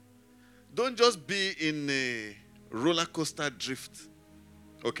 Don't just be in a roller coaster drift.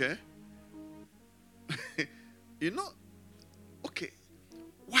 Okay? Okay,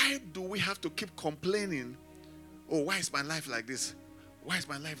 why do we have to keep complaining? Oh, why is my life like this? Why is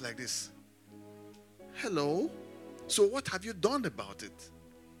my life like this? Hello? So what have you done about it?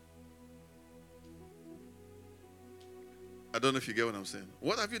 I don't know if you get what I'm saying.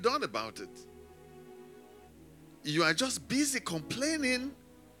 What have you done about it? You are just busy complaining.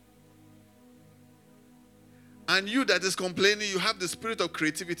 And you that is complaining, you have the spirit of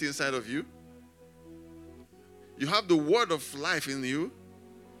creativity inside of you. You have the word of life in you.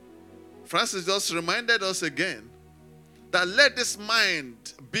 Francis just reminded us again that let this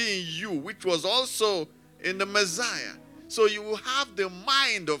mind be in you, which was also in the Messiah. So you will have the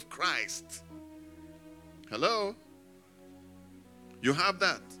mind of Christ. Hello? You have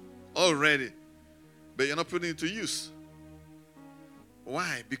that already, but you're not putting it to use.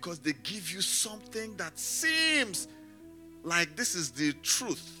 Why? Because they give you something that seems like this is the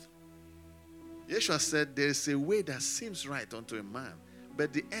truth. Yeshua said, there is a way that seems right unto a man,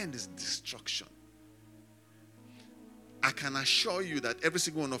 but the end is destruction. I can assure you that every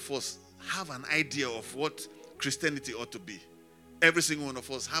single one of us have an idea of what Christianity ought to be. Every single one of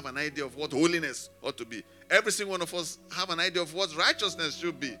us have an idea of what holiness ought to be. Every single one of us have an idea of what righteousness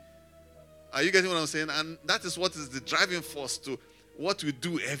should be. Are you getting what I'm saying? And that is what is the driving force to what we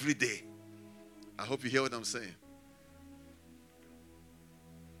do every day. I hope you hear what I'm saying.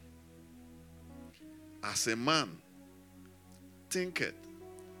 As a man thinketh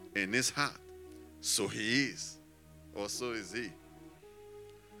in his heart, so he is, or so is he.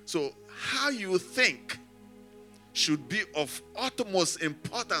 So how you think should be of utmost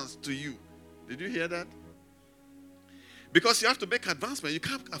importance to you. Did you hear that? Because you have to make advancement. You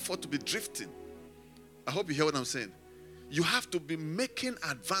can't afford to be drifting. I hope you hear what I'm saying. You have to be making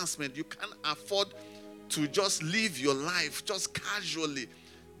advancement. You can't afford to just live your life just casually.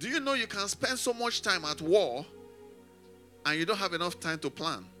 Do you know you can spend so much time at war and you don't have enough time to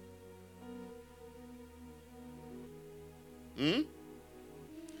plan?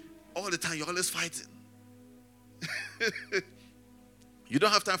 All the time you're always fighting. You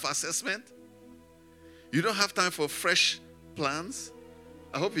don't have time for assessment. You don't have time for fresh plans.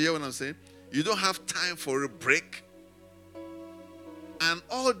 I hope you hear what I'm saying. You don't have time for a break. And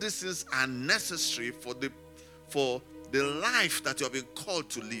all these things are necessary for the life that you have been called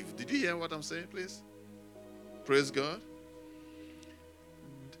to live. Did you hear what I'm saying, please? Praise God.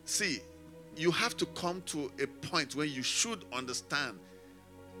 See, you have to come to a point where you should understand.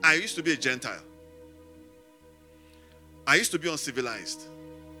 I used to be a Gentile. I used to be uncivilized.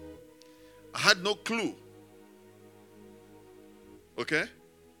 I had no clue, okay,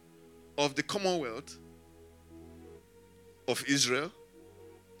 of the Commonwealth of Israel.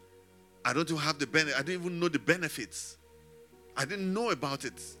 I don't even have the benefit. I didn't even know the benefits. I didn't know about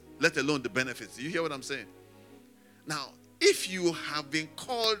it, let alone the benefits. You hear what I'm saying? Now, if you have been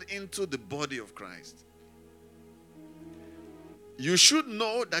called into the body of Christ, you should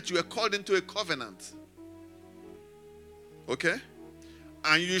know that you are called into a covenant. Okay?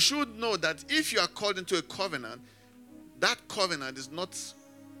 And you should know that if you are called into a covenant, that covenant is not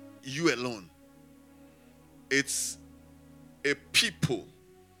you alone. It's a people.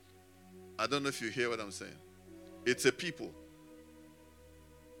 I don't know if you hear what I'm saying. It's a people.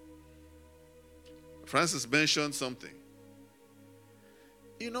 Francis mentioned something.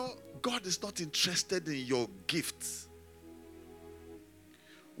 You know, God is not interested in your gifts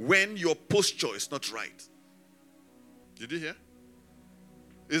when your posture is not right. Did you hear?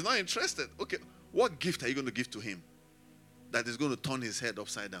 He's not interested. Okay, what gift are you going to give to him that is going to turn his head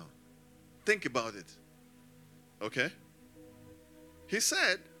upside down? Think about it. Okay? He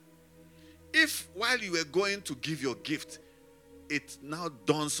said, if while you were going to give your gift, it now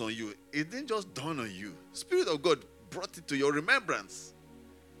dawns on you. It didn't just dawn on you. Spirit of God brought it to your remembrance.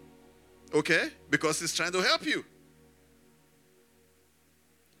 Okay? Because he's trying to help you.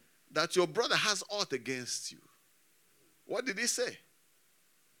 That your brother has aught against you. What did he say?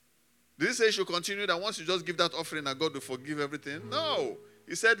 Did he say you should continue that once you just give that offering and God will forgive everything? No.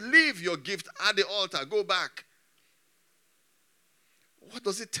 He said, leave your gift at the altar. Go back. What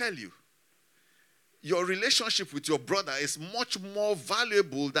does it tell you? Your relationship with your brother is much more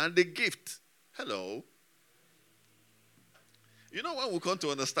valuable than the gift. Hello. You know, when we come to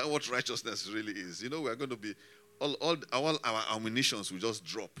understand what righteousness really is, we're going to be, all our ammunitions will just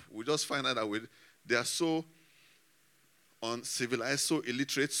drop. We just find out that they are so uncivilized, so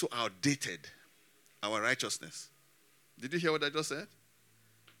illiterate, so outdated, our righteousness. Did you hear what I just said?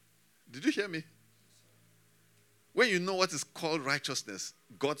 Did you hear me? When you know what is called righteousness,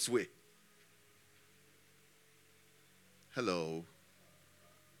 God's way. Hello.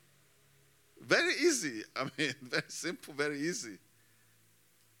 Very easy. Very simple, very easy.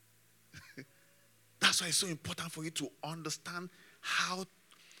 That's why it's so important for you to understand how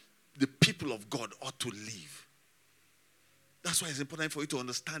the people of God ought to live. That's why it's important for you to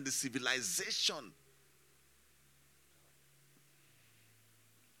understand the civilization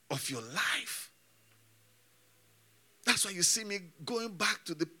of your life. That's why you see me going back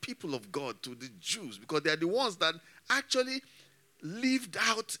to the people of God, to the Jews, because they are the ones that actually lived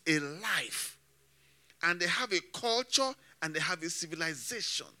out a life. And they have a culture and they have a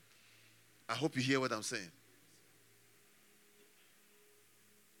civilization. I hope you hear what I'm saying.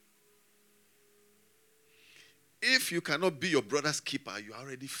 If you cannot be your brother's keeper, you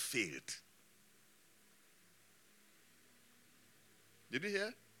already failed. Did you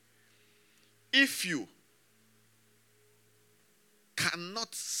hear? If you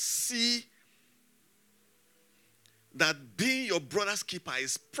cannot see that being your brother's keeper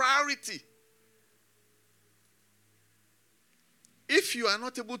is priority, if you are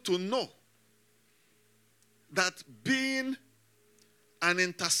not able to know that being an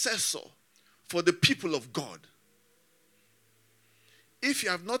intercessor for the people of God, if you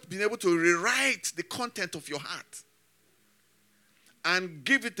have not been able to rewrite the content of your heart and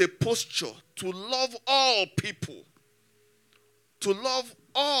give it a posture to love all people, to love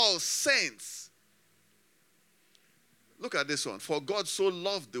all saints. Look at this one. For God so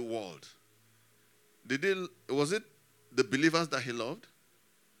loved the world. Was it the believers that he loved?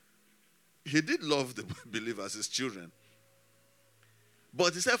 He did love the believers, his children.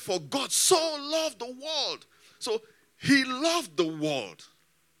 But he said, for God so loved the world. So he loved the world.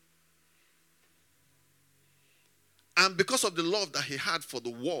 And because of the love that he had for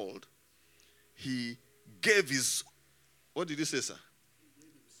the world, he gave his... What did you say, sir?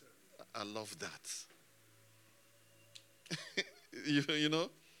 I love that. you know,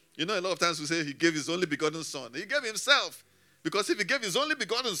 a lot of times we say he gave his only begotten son. He gave himself. Because if he gave his only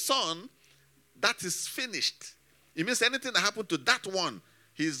begotten son, that is finished. It means anything that happened to that one,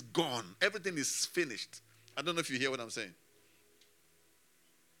 he's gone. Everything is finished. I don't know if you hear what I'm saying.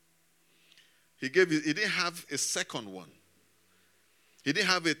 He didn't have a second one. He didn't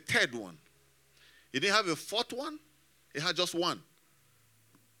have a third one. He didn't have a fourth one. He had just one.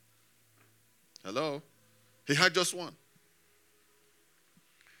 Hello? He had just one.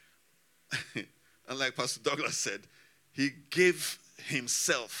 And like Pastor Douglas said, he gave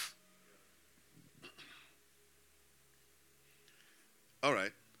himself. All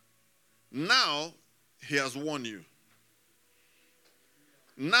right. Now, he has won you.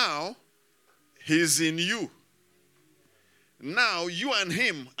 Now, he's in you. Now, you and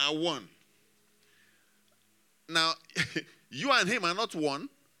him are one. Now, you and him are not one,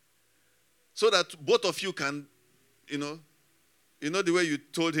 so that both of you can, you know the way you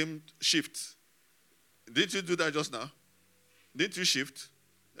told him shift. Didn't you do that just now? Didn't you shift?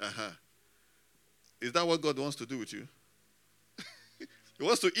 Is that what God wants to do with you? He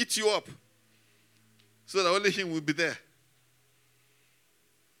wants to eat you up so that only him will be there.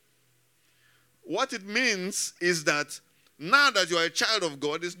 What it means is that now that you are a child of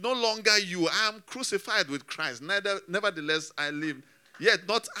God, it's no longer you. I am crucified with Christ. Nevertheless, I live. Yet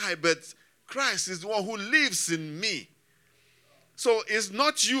not I, but Christ is the one who lives in me. So it's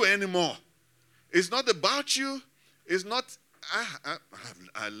not you anymore. It's not about you. It's not...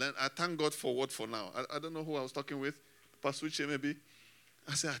 I thank God for Word for Now. I don't know who I was talking with. Pastor Uche maybe.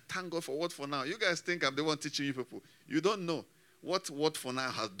 I said, I thank God for Word for Now. You guys think I'm the one teaching you people. You don't know what Word for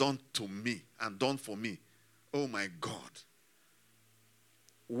Now has done to me and done for me. Oh my God.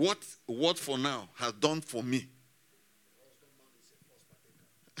 What Word for Now has done for me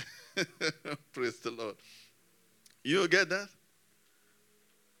Praise the Lord. You get that?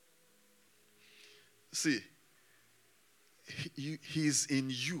 See, he's in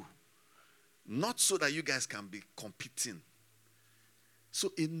you. Not so that you guys can be competing.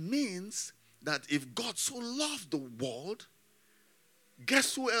 So it means that if God so loved the world,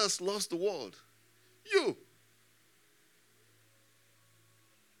 guess who else loves the world? You.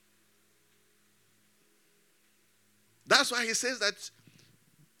 That's why he says that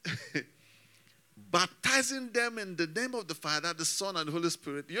baptizing them in the name of the Father, the Son, and the Holy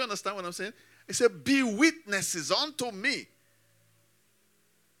Spirit. You understand what I'm saying? He said, be witnesses unto me.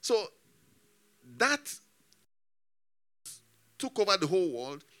 So that took over the whole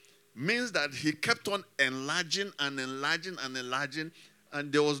world means that he kept on enlarging and enlarging and enlarging,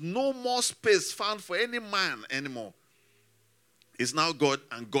 and there was no more space found for any man anymore. It's now God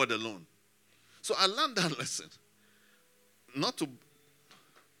and God alone. So I learned that lesson. Not to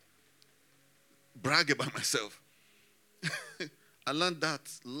brag about myself. I learned that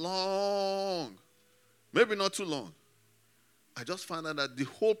long, maybe not too long. I just found out that the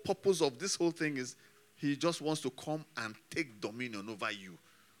whole purpose of this whole thing is he just wants to come and take dominion over you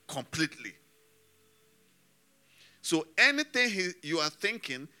completely. So anything you are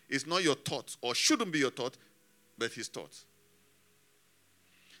thinking is not your thought or shouldn't be your thought, but his thought.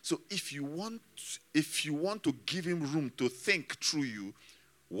 So if you want to give him room to think through you,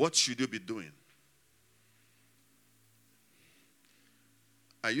 what should you be doing?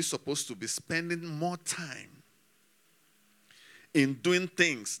 Are you supposed to be spending more time in doing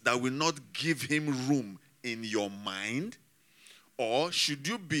things that will not give him room in your mind? Or should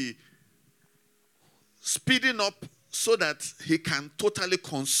you be speeding up so that he can totally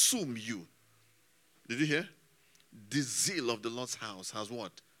consume you? Did you hear? The zeal of the Lord's house has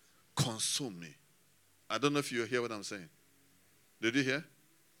what? Consumed me. I don't know if you hear what I'm saying. Did you hear?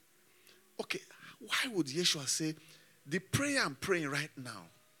 Okay, why would Yeshua say, the prayer I'm praying right now,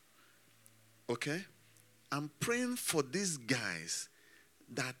 okay, I'm praying for these guys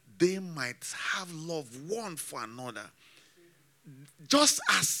that they might have love one for another, just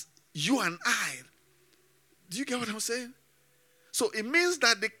as you and I. Do you get what I'm saying? So it means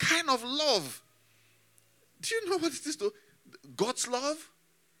that the kind of love, do you know what it is though? God's love?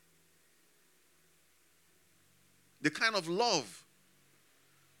 The kind of love.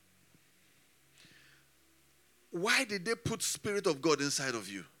 Why did they put Spirit of God inside of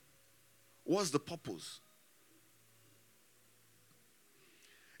you? What's the purpose?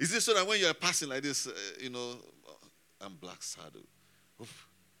 Is it so that when you are passing like this, I'm black saddle,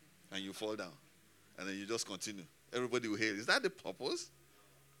 and you fall down, and then you just continue? Everybody will hail. Is that the purpose?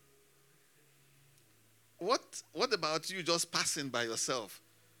 What about you just passing by yourself?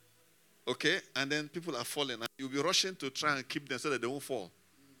 Okay? And then people are falling, and you'll be rushing to try and keep them so that they won't fall.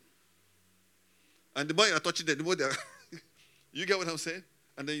 And the more you're touching them, the more they're... You get what I'm saying?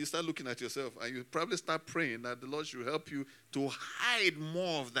 And then you start looking at yourself, and you probably start praying that the Lord should help you to hide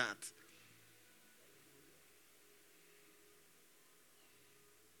more of that.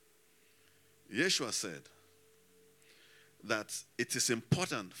 Yeshua said that it is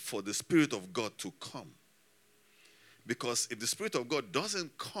important for the Spirit of God to come. Because if the Spirit of God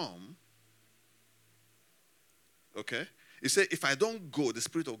doesn't come, okay, he said, if I don't go, the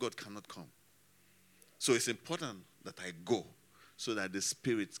Spirit of God cannot come. So it's important that I go so that the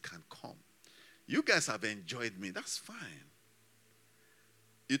Spirit can come. You guys have enjoyed me. That's fine.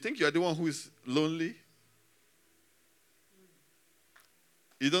 You think you're the one who is lonely?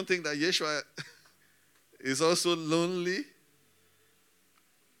 You don't think that Yeshua is also lonely?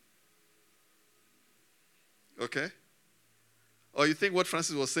 Okay? Or you think what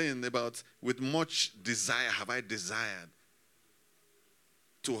Francis was saying about, with much desire have I desired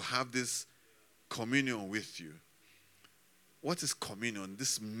to have this communion with you. What is communion?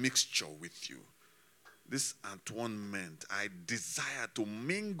 This mixture with you. This atonement. I desire to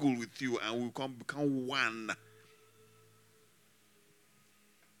mingle with you and we become one.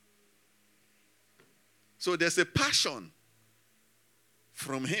 So there's a passion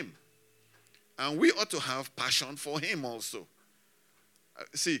from him. And we ought to have passion for him also.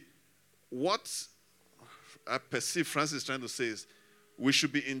 See, what I perceive Francis is trying to say is we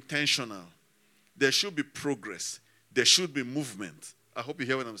should be intentional. There should be progress. There should be movement. I hope you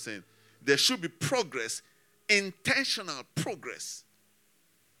hear what I'm saying. There should be progress, intentional progress.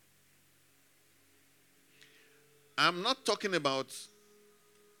 I'm not talking about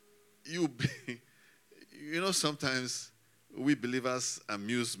you. Sometimes we believers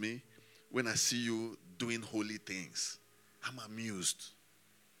amuse me when I see you doing holy things. I'm amused.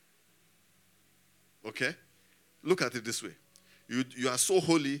 Okay? Look at it this way. You are so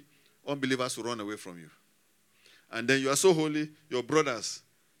holy, unbelievers will run away from you. And then you are so holy, your brothers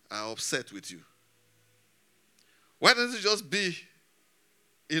are upset with you. Why don't you just be,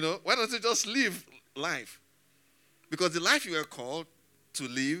 why don't you just live life? Because the life you are called to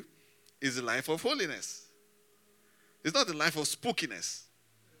live is the life of holiness. It's not the life of spookiness.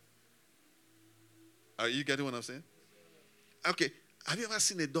 Are you getting what I'm saying? Okay. Have you ever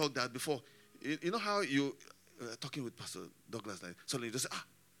seen a dog that before? You know how you talking with Pastor Douglas, like suddenly you just say,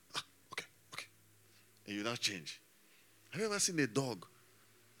 okay. And you now change. Have you ever seen a dog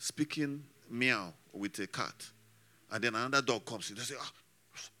speaking meow with a cat? And then another dog comes in. They say,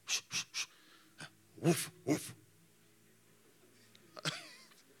 woof, woof.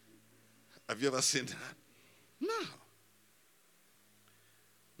 Have you ever seen that? No.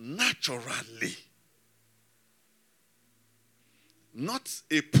 Naturally. Not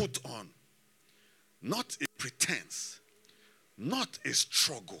a put on. Not a pretense. Not a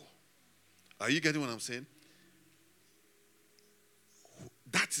struggle. Are you getting what I'm saying?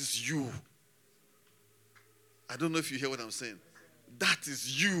 That is you. I don't know if you hear what I'm saying. That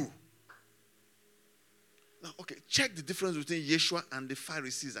is you. Now, okay, check the difference between Yeshua and the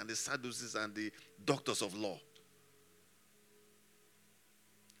Pharisees and the Sadducees and the doctors of law.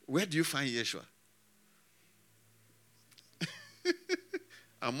 Where do you find Yeshua?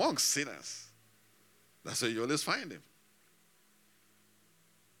 Among sinners. That's where you always find him.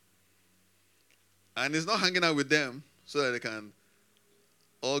 And he's not hanging out with them so that they can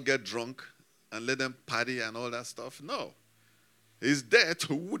all get drunk and let them party and all that stuff. No. He's there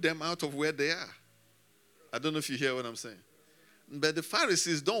to woo them out of where they are. I don't know if you hear what I'm saying. But the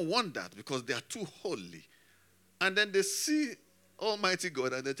Pharisees don't want that because they are too holy. And then they see Almighty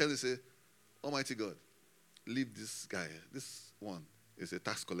God and they tell you, say, Almighty God, leave this guy. This one is a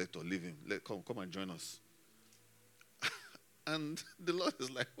tax collector. Leave him. Come and join us. And the Lord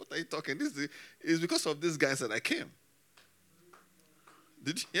is like, what are you talking? It's because of these guys that I came.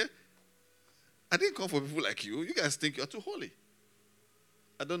 Did you hear? I didn't come for people like you. You guys think you're too holy.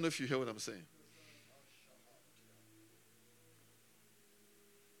 I don't know if you hear what I'm saying.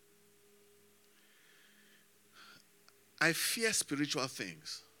 I fear spiritual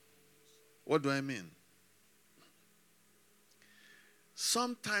things. What do I mean?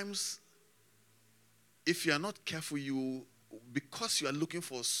 Sometimes, if you are not careful, because you are looking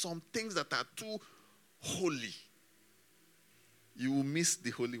for some things that are too holy, you will miss the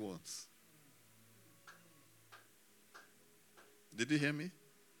holy ones. Did you hear me?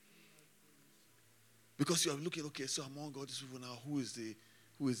 Because you are looking, okay, so among all these people now, who is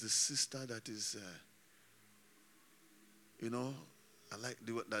the sister that is, I like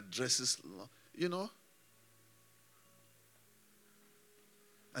that dresses,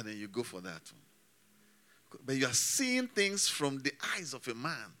 and then you go for that. But you are seeing things from the eyes of a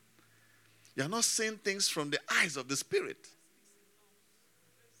man. You are not seeing things from the eyes of the Spirit.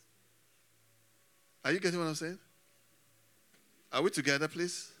 Are you getting what I'm saying? Are we together,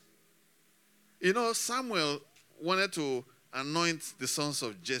 please? Samuel wanted to anoint the sons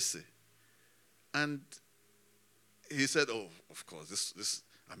of Jesse. And he said, oh, of course,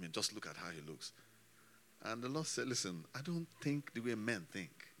 just look at how he looks. And the Lord said, listen, I don't think the way men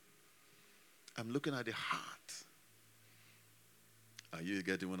think. I'm looking at the heart. Are you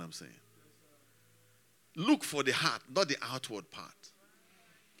getting what I'm saying? Look for the heart, not the outward part.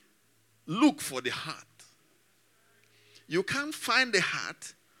 Look for the heart. You can't find the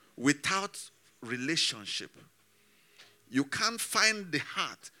heart without relationship. You can't find the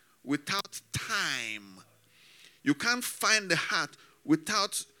heart without time. You can't find the heart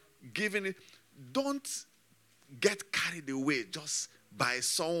without giving it. Don't get carried away just by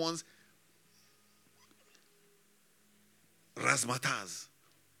someone's razzmatazz.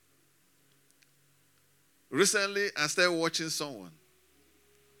 Recently, I started watching someone.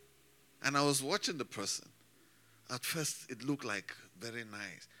 And I was watching the person. At first, it looked like very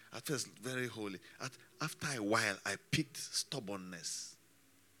nice. At first, very holy. After a while, I picked stubbornness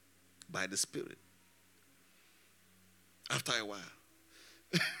by the Spirit. After a while.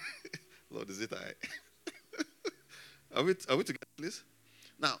 Lord, is it I? Are we together, please?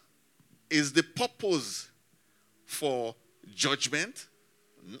 Now, is the purpose for judgment?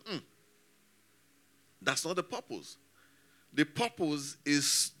 Mm-mm. That's not the purpose. The purpose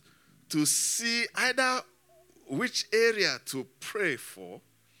is to see either which area to pray for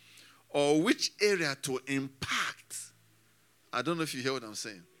or which area to impact. I don't know if you hear what I'm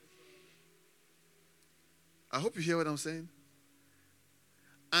saying. I hope you hear what I'm saying.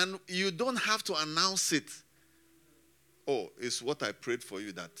 And you don't have to announce it. Oh, it's what I prayed for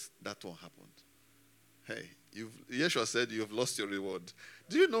you that one happened. Hey, Yeshua said you have lost your reward.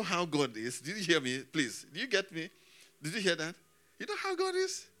 Do you know how God is? Did you hear me? Please, do you get me? Did you hear that? You know how God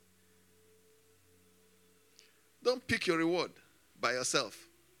is? Don't pick your reward by yourself.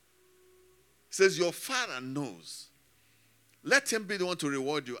 He says your Father knows. Let him be the one to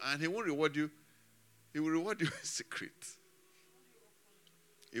reward you, and he won't reward you. He will reward you in secret.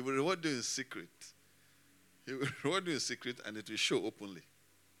 He will reward you in secret. He will reward you in secret, and it will show openly.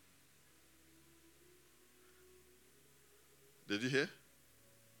 Did you hear?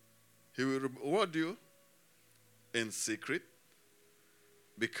 He will reward you in secret,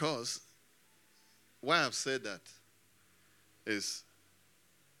 because why I've said that is,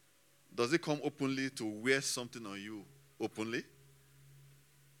 does it come openly to wear something on you openly?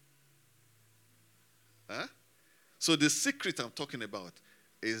 Huh? So the secret I'm talking about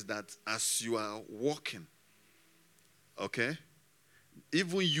is that as you are walking, okay,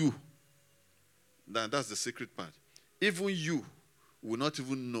 even you, that's the secret part, even you will not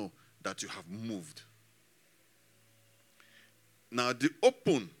even know that you have moved. Now the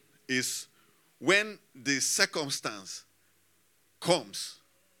open is when the circumstance comes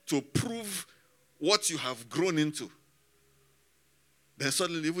to prove what you have grown into. Then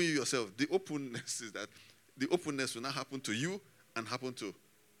suddenly, even you yourself, the openness is that the openness will not happen to you and happen to,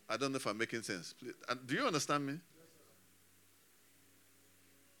 I don't know if I'm making sense. Please, do you understand me?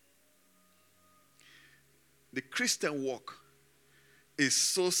 The Christian walk is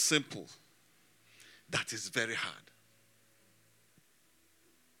so simple that it's very hard.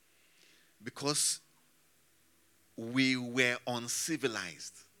 Because we were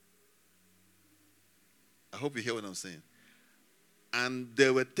uncivilized. I hope you hear what I'm saying. And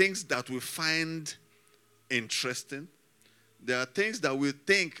there were things that we find interesting. There are things that we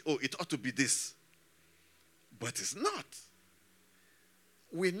think, oh, it ought to be this. But it's not.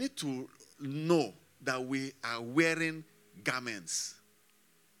 We need to know that we are wearing garments.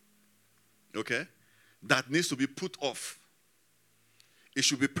 Okay? That needs to be put off. It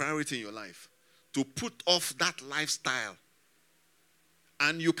should be priority in your life. To put off that lifestyle.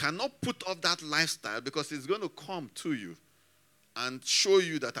 And you cannot put off that lifestyle because it's going to come to you and show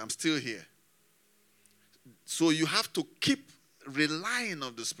you that I'm still here. So you have to keep relying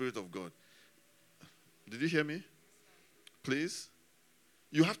on the Spirit of God. Did you hear me? Please?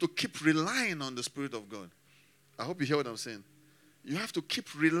 You have to keep relying on the Spirit of God. I hope you hear what I'm saying. You have to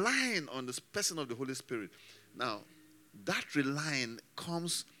keep relying on the person of the Holy Spirit. Now, that relying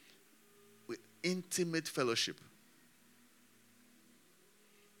comes with intimate fellowship.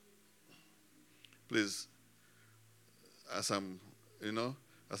 Please, as I'm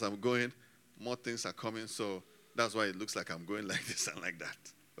going, more things are coming, so that's why it looks like I'm going like this and like that.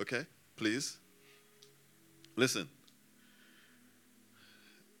 Okay? Please. Listen.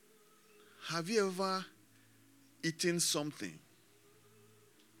 Have you ever eaten something,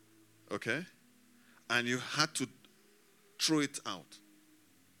 okay, and you had to throw it out?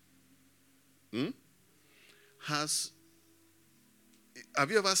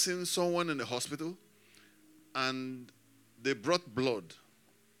 Have you ever seen someone in the hospital and they brought blood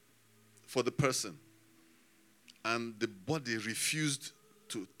for the person and the body refused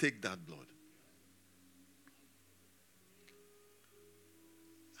to take that blood?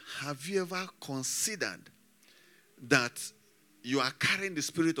 Have you ever considered that you are carrying the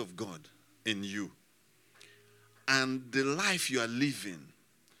Spirit of God in you and the life you are living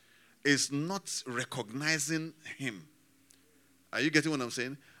is not recognizing Him? Are you getting what I'm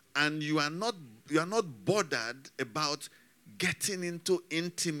saying? And you are not bothered about getting into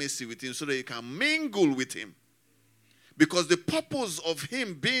intimacy with Him so that you can mingle with Him. Because the purpose of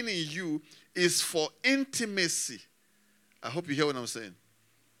Him being in you is for intimacy. I hope you hear what I'm saying.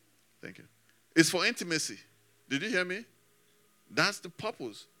 Thank you. It's for intimacy. Did you hear me? That's the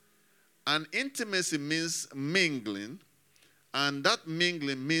purpose. And intimacy means mingling. And that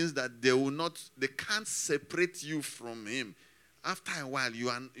mingling means that they can't separate you from Him. After a while,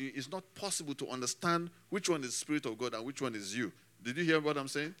 it's not possible to understand which one is the Spirit of God and which one is you. Did you hear what I'm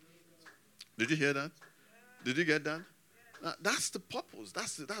saying? Did you hear that? Did you get that? That's the purpose.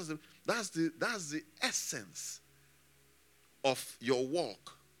 That's the essence of your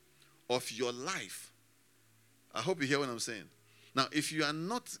walk, of your life. I hope you hear what I'm saying. Now, if you are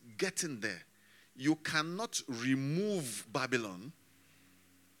not getting there, you cannot remove Babylon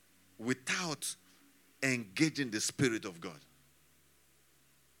without engaging the Spirit of God.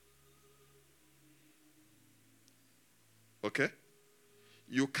 Okay?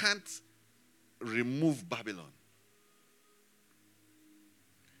 You can't remove Babylon.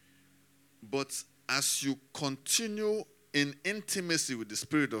 But as you continue in intimacy with the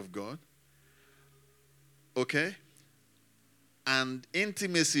Spirit of God, Okay? And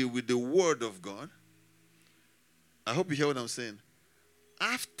intimacy with the Word of God. I hope you hear what I'm saying.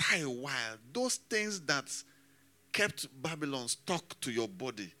 After a while, those things that kept Babylon stuck to your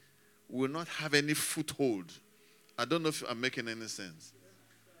body will not have any foothold. I don't know if I'm making any sense.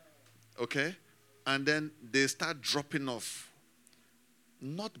 Okay? And then they start dropping off.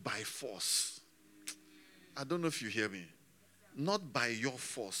 Not by force. I don't know if you hear me. Not by your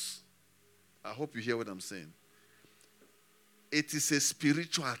force. I hope you hear what I'm saying. It is a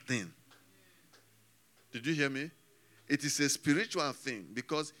spiritual thing. Did you hear me? It is a spiritual thing,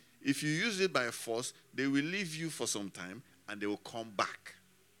 because if you use it by force, they will leave you for some time and they will come back.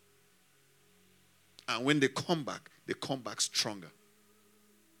 And when they come back stronger.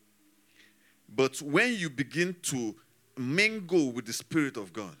 But when you begin to mingle with the Spirit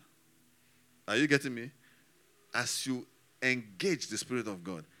of God, are you getting me? As you engage the Spirit of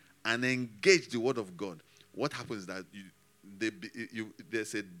God and engage the Word of God, what happens is that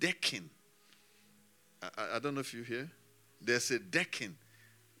there's a decking. I don't know if you hear. There's a decking.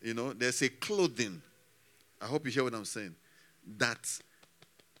 There's a clothing. I hope you hear what I'm saying. That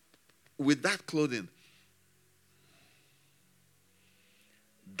with that clothing,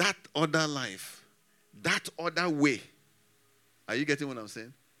 that other life, that other way, are you getting what I'm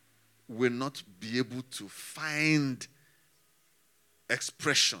saying? Will not be able to find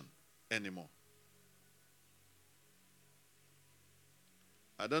expression anymore.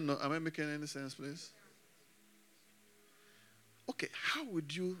 I don't know. Am I making any sense, please? Okay, how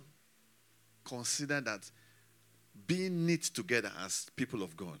would you consider that being knit together as people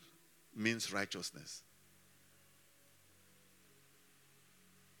of God means righteousness?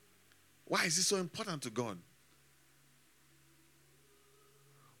 Why is it so important to God?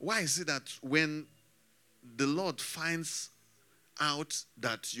 Why is it that when the Lord finds out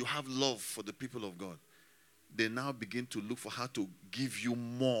that you have love for the people of God, they now begin to look for how to give you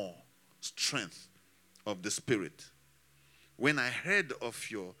more strength of the Spirit? When I heard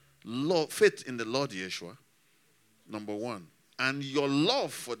of your faith in the Lord Yeshua, number one, and your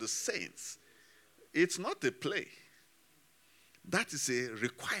love for the saints, it's not a play. That is a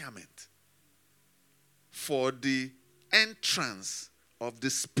requirement for the entrance of the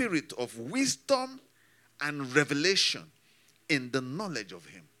Spirit of wisdom and revelation in the knowledge of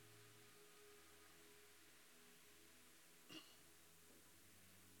Him.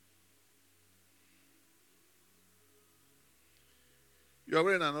 You are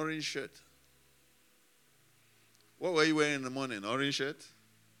wearing an orange shirt. What were you wearing in the morning? Orange shirt?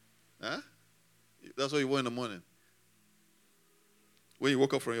 Huh? That's what you wore in the morning. When you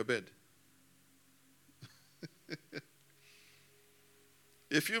woke up from your bed.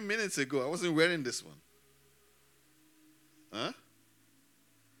 A few minutes ago, I wasn't wearing this one. Huh?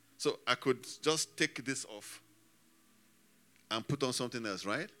 So I could just take this off and put on something else,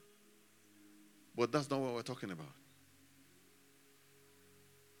 right? But that's not what we're talking about.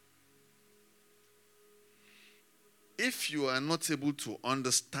 If you are not able to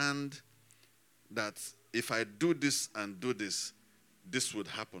understand that if I do this and do this, this would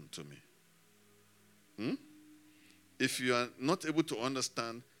happen to me. If you are not able to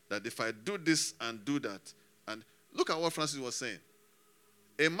understand that if I do this and do that, and look at what Francis was saying.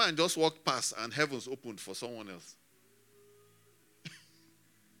 A man just walked past and heavens opened for someone else.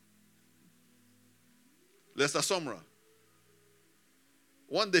 Lester Sumrall.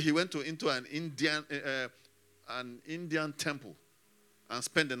 One day he went into an Indian temple and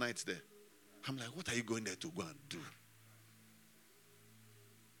spent the night there. I'm like, what are you going there to go and do?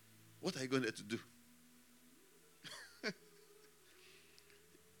 What are you going there to do?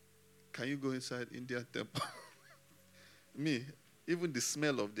 Can you go inside Indian temple? Me, even the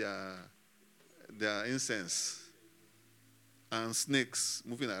smell of their incense and snakes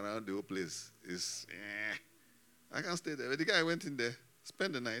moving around the whole place is, I can't stay there. But the guy went in there,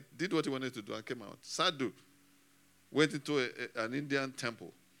 spent the night, did what he wanted to do, and came out. Sadhu went into an Indian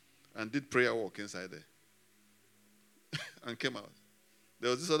temple and did prayer walk inside there and came out. There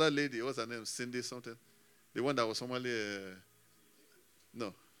was this other lady, what's her name? Cindy something. The one that was formerly,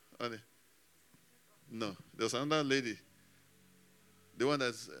 no, there was another lady. The one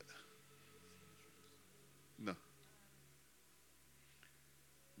that's, no.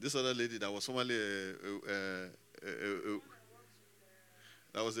 This other lady that was formerly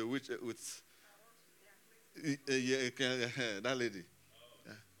that was a witch with, that lady.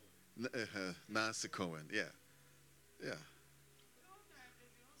 Nancy Cohen, yeah.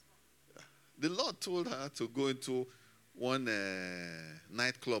 The Lord told her to go into one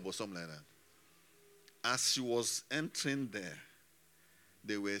nightclub or something like that. As she was entering there,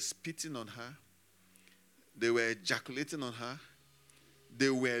 they were spitting on her. They were ejaculating on her. They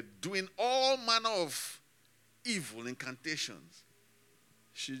were doing all manner of evil incantations.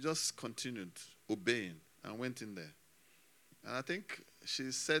 She just continued obeying and went in there. And I think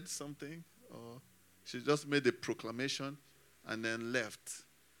she said something, or she just made a proclamation and then left.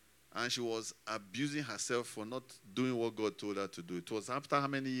 And she was abusing herself for not doing what God told her to do. It was after how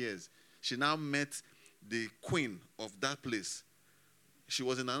many years? She now met the queen of that place. She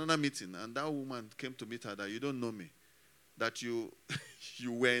was in another meeting, and that woman came to meet her that, you don't know me, that you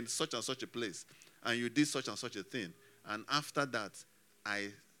were in such and such a place, and you did such and such a thing. And after that,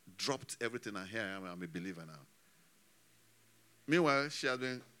 I dropped everything, and here I am, I'm a believer now. Meanwhile, she had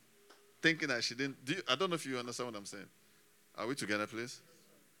been thinking that she didn't. I don't know if you understand what I'm saying. Are we together, please?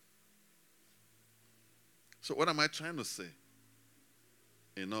 So what am I trying to say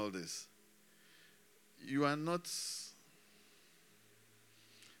in all this? You are not,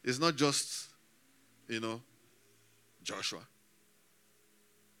 it's not just, Joshua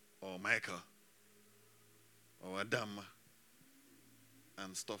or Michael or Adama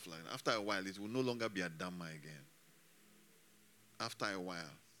and stuff like that. After a while, it will no longer be Adama again. After a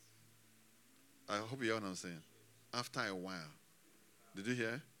while. I hope you hear what I'm saying. After a while. Did you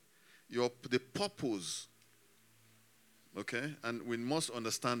hear? The purpose, okay? And we must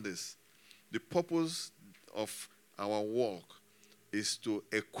understand this. The purpose of our walk is to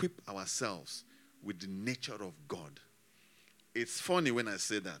equip ourselves with the nature of God. It's funny when I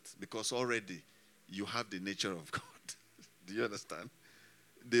say that, because already you have the nature of God. Do you understand?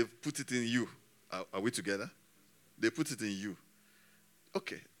 They've put it in you. Are we together? They put it in you.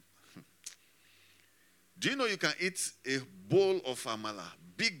 Okay. Do you know you can eat a bowl of amala,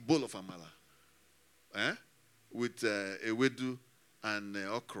 big bowl of amala, with ewedu and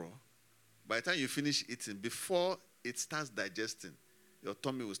okra? By the time you finish eating, before it starts digesting, your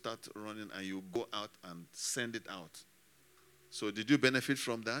tummy will start running and you go out and send it out. So did you benefit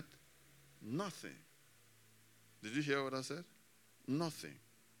from that? Nothing. Did you hear what I said? Nothing.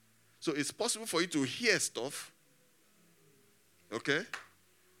 So it's possible for you to hear stuff. Okay?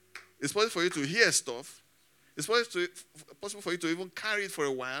 It's possible for you to hear stuff. It's possible for you to even carry it for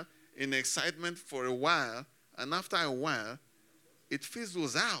a while, in excitement for a while, and after a while, it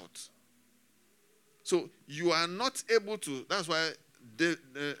fizzles out. So you are not able to, that's why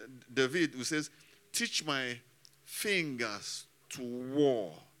David, who says, teach my fingers to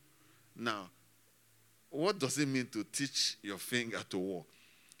war. Now, what does it mean to teach your finger to war?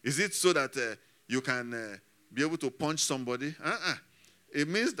 Is it so that you can be able to punch somebody? It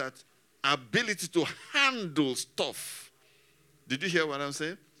means that ability to handle stuff. Did you hear what I'm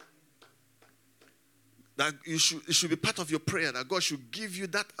saying? That it should be part of your prayer, that God should give you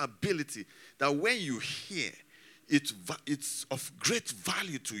that ability, that when you hear, it's of great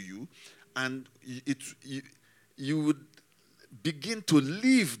value to you, and you would begin to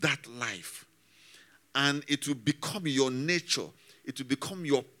live that life, and it will become your nature. It will become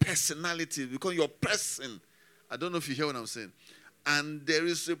your personality, become your person. I don't know if you hear what I'm saying. And there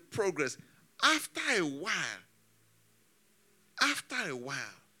is a progress. After a while,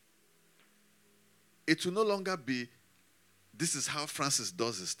 it will no longer be, this is how Francis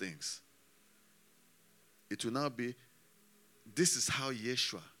does his things. It will now be, this is how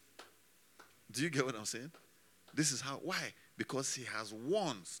Yeshua. Do you get what I'm saying? This is how, why? Because he has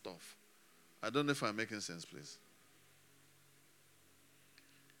won stuff. I don't know if I'm making sense, please.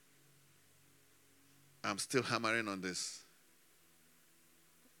 I'm still hammering on this.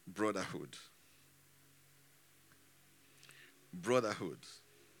 Brotherhood. Brotherhood.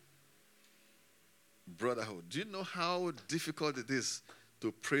 Brotherhood. Do you know how difficult it is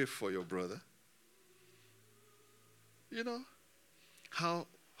to pray for your brother? You know how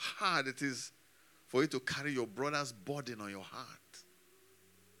hard it is for you to carry your brother's burden on your heart.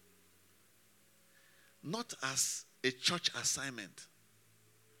 Not as a church assignment,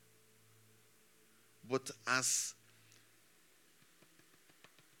 but as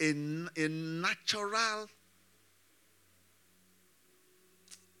a natural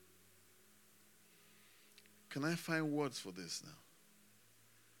Can I find words for this now?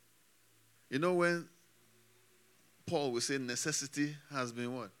 You know when Paul will say necessity has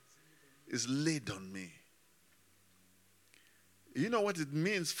been what? Is laid on me. You know what it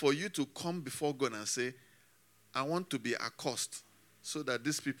means for you to come before God and say, I want to be accursed so that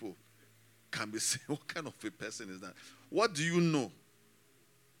these people can be saying, what kind of a person is that? What do you know?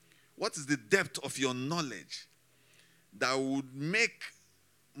 What is the depth of your knowledge that would make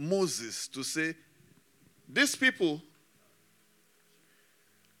Moses to say, these people,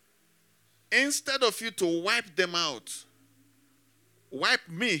 instead of you to wipe them out, wipe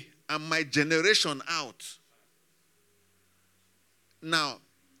me and my generation out, Now,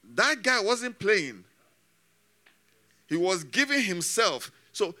 that guy wasn't playing. He was giving himself.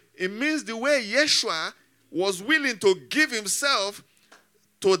 So it means the way Yeshua was willing to give himself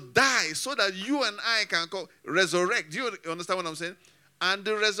to die so that you and I can resurrect. Do you understand what I'm saying? And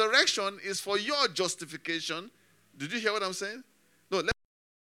the resurrection is for your justification. Did you hear what I'm saying? No, I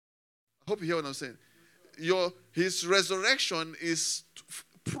hope you hear what I'm saying. His resurrection is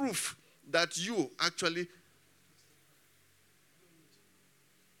proof that you actually.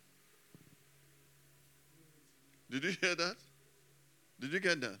 Did you hear that? Did you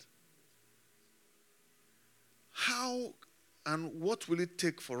get that? How and what will it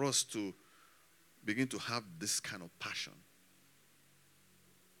take for us to begin to have this kind of passion?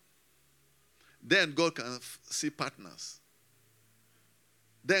 Then God can see partners.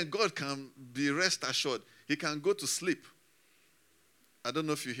 Then God can be rest assured. He can go to sleep. I don't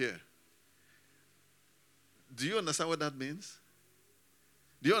know if you hear. Do you understand what that means?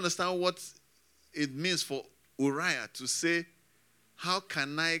 Do you understand what it means for Uriah to say, how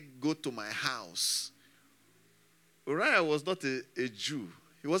can I go to my house? Uriah was not a Jew.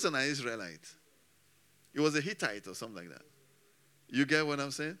 He wasn't an Israelite. He was a Hittite or something like that. You get what I'm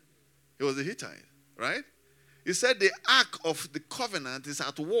saying? He was a Hittite, right? He said the ark of the covenant is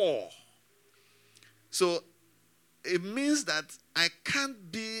at war. So it means that I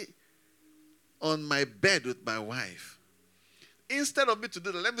can't be on my bed with my wife. Instead of me to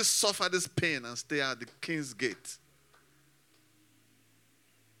do that, let me suffer this pain and stay at the king's gate.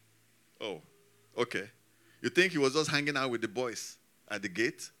 Oh, okay. You think he was just hanging out with the boys at the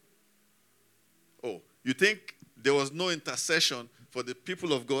gate? Oh, you think there was no intercession for the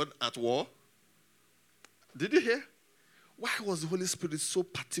people of God at war? Did you hear? Why was the Holy Spirit so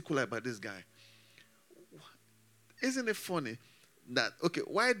particular about this guy? Isn't it funny that, okay,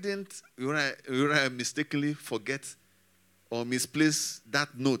 why didn't Uriah mistakenly forget or misplace that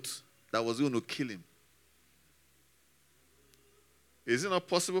note that was going to kill him? Is it not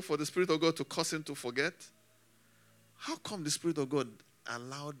possible for the Spirit of God to cause him to forget? How come the Spirit of God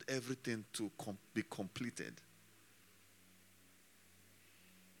allowed everything to be completed?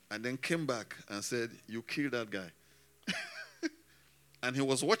 And then came back and said, you killed that guy. And he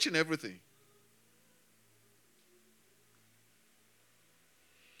was watching everything.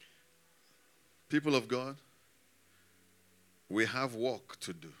 People of God, we have work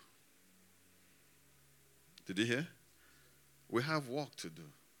to do. Did you hear? We have work to do.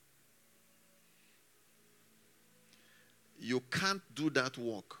 You can't do that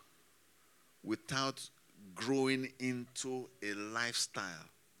work without growing into a lifestyle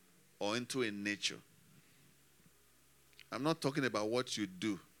or into a nature. I'm not talking about what you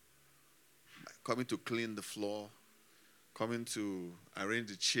do. Coming to clean the floor, coming to arrange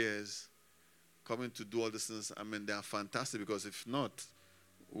the chairs, coming to do all these things. I mean, they are fantastic because if not,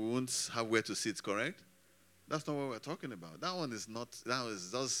 we won't have where to sit, correct? That's not what we're talking about. That one is not, that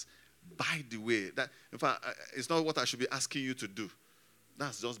is just by the way. That, in fact, it's not what I should be asking you to do.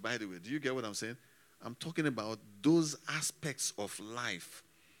 That's just by the way. Do you get what I'm saying? I'm talking about those aspects of life.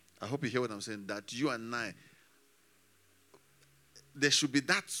 I hope you hear what I'm saying. That you and I, there should be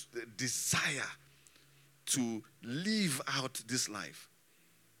that desire to live out this life.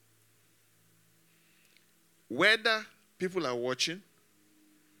 Whether people are watching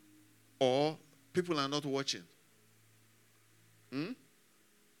or people are not watching.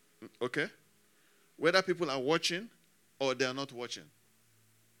 Okay? Whether people are watching or they are not watching.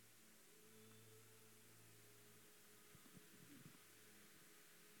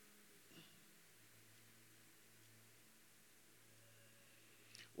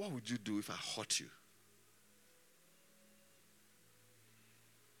 What would you do if I hurt you?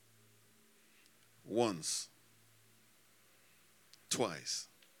 Once. Twice.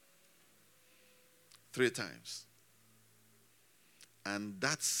 3 times. And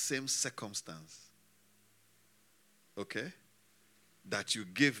that same circumstance, okay, that you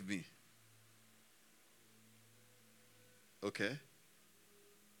gave me, okay,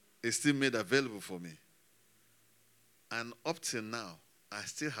 is still made available for me. And up till now, I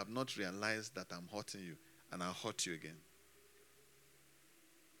still have not realized that I'm hurting you, and I'll hurt you again.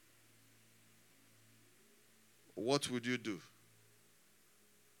 What would you do?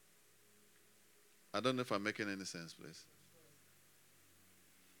 I don't know if I'm making any sense, please.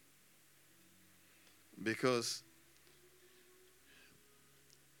 Because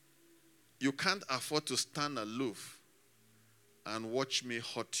you can't afford to stand aloof and watch me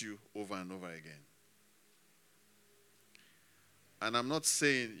hurt you over and over again. And I'm not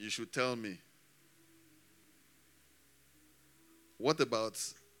saying you should tell me. What about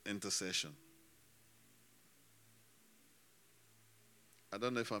intercession? I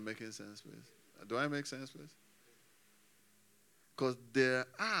don't know if I'm making sense, please. Do I make sense, please? Because there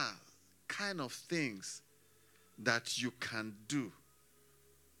are kind of things that you can do.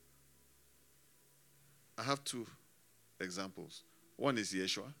 I have two examples. One is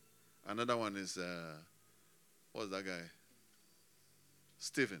Yeshua. Another one is, what's that guy?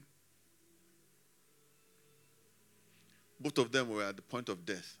 Stephen. Both of them were at the point of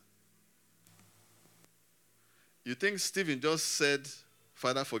death. You think Stephen just said,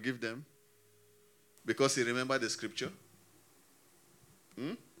 Father, forgive them, because he remembered the scripture?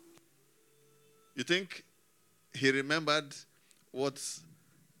 You think he remembered what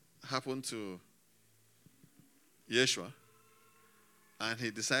happened to Yeshua and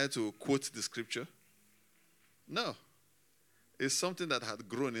he decided to quote the scripture? No. It's something that had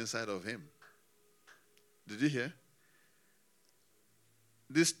grown inside of him. Did you hear?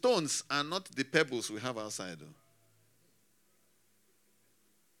 The stones are not the pebbles we have outside, though.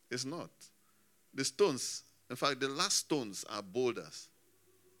 It's not. The stones, in fact, the last stones are boulders.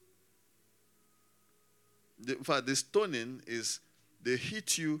 In fact, the stoning is they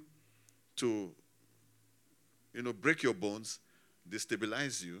hit you to, break your bones,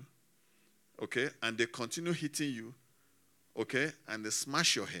 destabilize you, okay, and they continue hitting you, okay, and they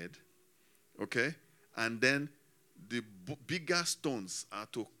smash your head, okay, and then the bigger stones are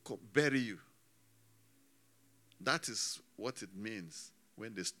to bury you. That is what it means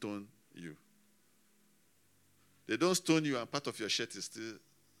when they stone you. They don't stone you and part of your shirt is still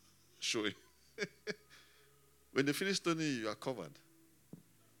showing. When they finish stoning you, you are covered.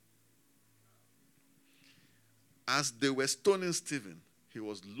 As they were stoning Stephen, he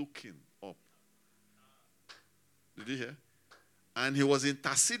was looking up. Did you hear? And he was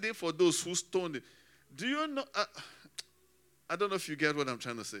interceding for those who stoned him. Do you know? I don't know if you get what I'm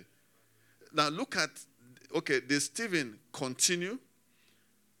trying to say. Now look at, did Stephen continue?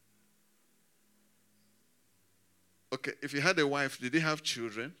 Okay, if he had a wife, did he have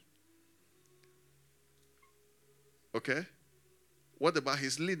children? Okay. What about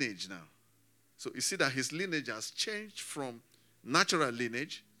his lineage now? So you see that his lineage has changed from natural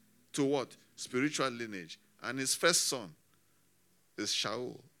lineage to what? Spiritual lineage. And his first son is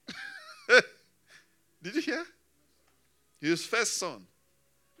Shaul. Did you hear? His first son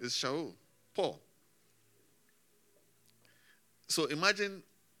is Shaul, Paul. So imagine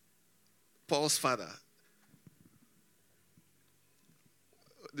Paul's father.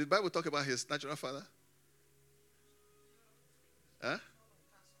 Did the Bible talk about his natural father? Huh?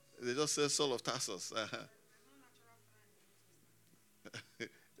 They just say Saul of Tarsus.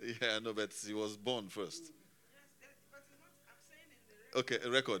 Yeah, I know, but he was born first. Okay,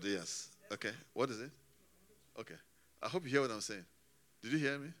 a record, yes. Okay, what is it? Okay, I hope you hear what I'm saying. Did you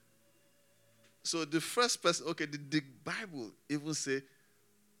hear me? So the first person, did the Bible even say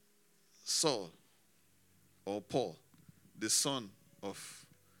Saul or Paul, the son of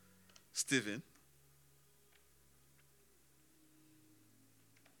Stephen?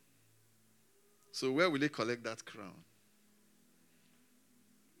 So where will he collect that crown?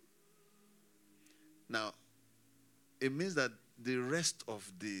 Now, it means that the rest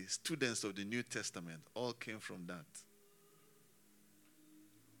of the students of the New Testament all came from that.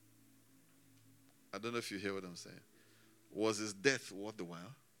 I don't know if you hear what I'm saying. Was his death worth the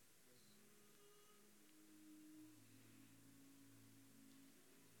while?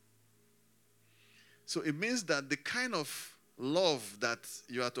 So it means that the kind of love that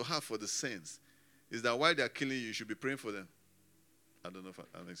you are to have for the saints is that while they are killing you, you should be praying for them. I don't know if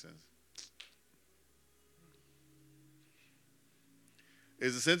that makes sense.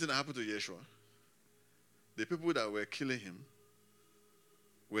 It's the same thing that happened to Yeshua. The people that were killing him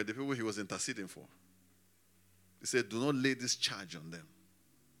were the people he was interceding for. He said, do not lay this charge on them.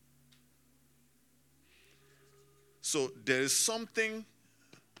 So there is something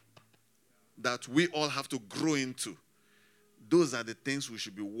that we all have to grow into. Those are the things we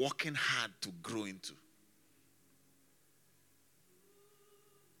should be working hard to grow into.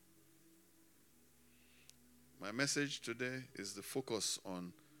 My message today is the focus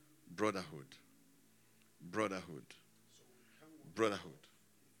on brotherhood. Brotherhood. Brotherhood.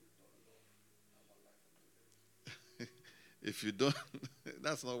 If you don't,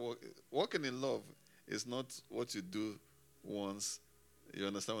 that's not walking in love is not what you do once. You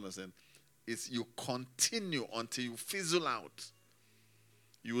understand what I'm saying? It's you continue until you fizzle out.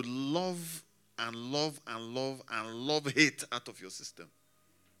 You love and love and love and love hate out of your system.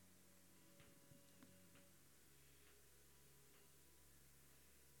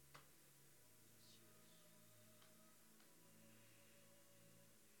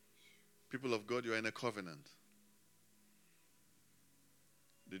 People of God, you are in a covenant.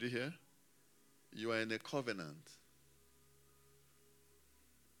 Did you hear? You are in a covenant.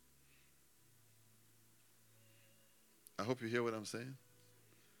 I hope you hear what I'm saying.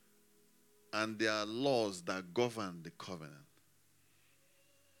 And there are laws that govern the covenant.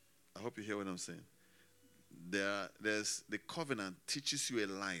 I hope you hear what I'm saying. There's the covenant teaches you a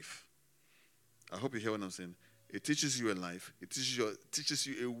life. I hope you hear what I'm saying. It teaches you a life. It teaches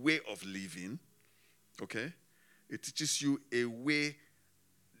you a way of living. Okay? It teaches you a way,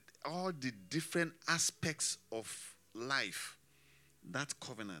 all the different aspects of life. That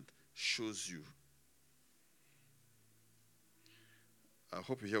covenant shows you. I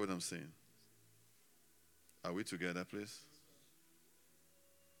hope you hear what I'm saying. Are we together, please?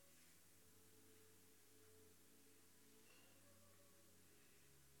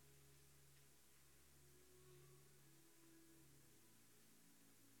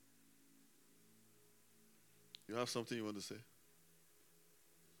 You have something you want to say?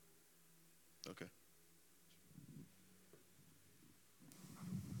 Okay.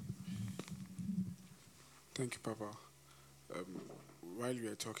 Thank you, Papa. While we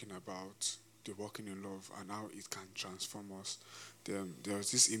are talking about the walking in love and how it can transform us, there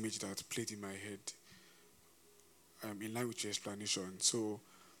was this image that played in my head in line with your explanation. So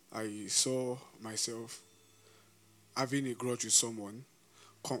I saw myself having a grudge with someone,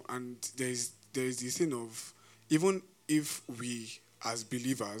 and there's this thing of, even if we as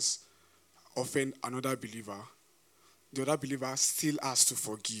believers offend another believer, the other believer still has to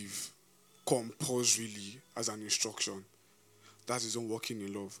forgive compulsorily as an instruction. That is on walking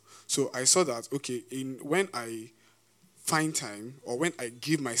in love. So I saw that, okay, when I find time, or when I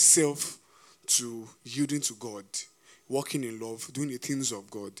give myself to yielding to God, walking in love, doing the things of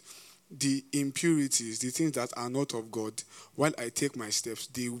God, the impurities, the things that are not of God, while I take my steps,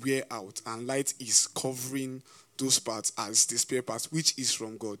 they wear out, and light is covering those parts as the spare parts, which is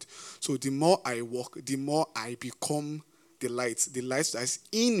from God. So the more I walk, the more I become the light. The light that's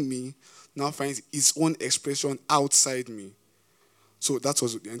in me now finds its own expression outside me. So that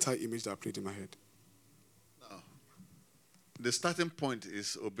was the entire image that played in my head. Now, the starting point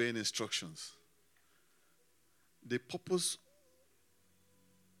is obeying instructions. The purpose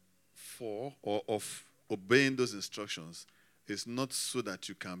for or of obeying those instructions is not so that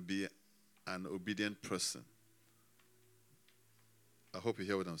you can be an obedient person. I hope you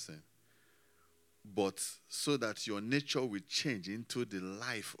hear what I'm saying. But so that your nature will change into the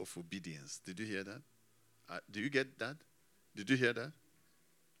life of obedience. Did you hear that? Do you get that? Did you hear that?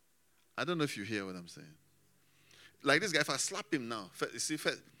 I don't know if you hear what I'm saying. Like this guy, if I slap him now, see,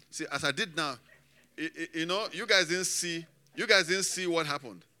 as I did now, you guys didn't see what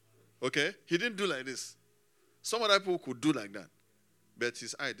happened. Okay? He didn't do like this. Some other people could do like that. But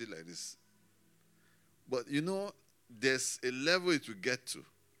his eye did like this. But there's a level it will get to.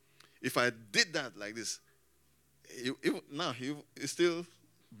 If I did that like this, he still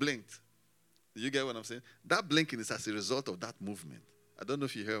blinked. You get what I'm saying? That blinking is as a result of that movement. I don't know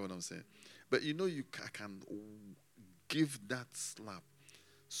if you hear what I'm saying. But I can give that slap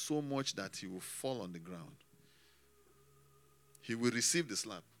so much that he will fall on the ground. He will receive the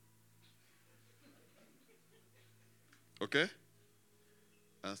slap. Okay?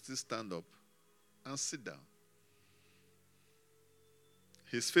 And still stand up and sit down.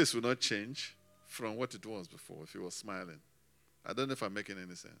 His face will not change from what it was before if he was smiling. I don't know if I'm making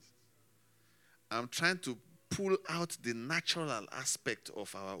any sense. I'm trying to pull out the natural aspect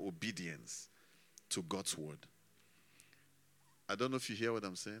of our obedience to God's word. I don't know if you hear what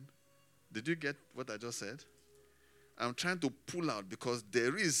I'm saying. Did you get what I just said? I'm trying to pull out because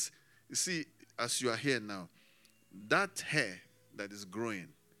there is, you see, as you are here now, that hair that is growing,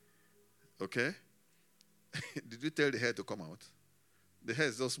 okay? Did you tell the hair to come out? The hair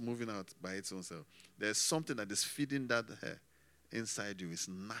is just moving out by its own self. There's something that is feeding that hair inside you. It's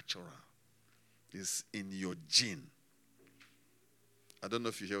natural. It's in your gene. I don't know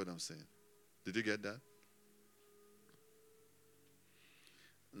if you hear what I'm saying. Did you get that?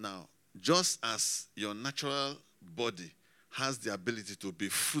 Now, just as your natural body has the ability to be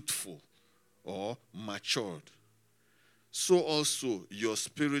fruitful or matured, so also your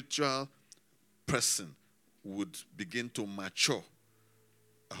spiritual person would begin to mature.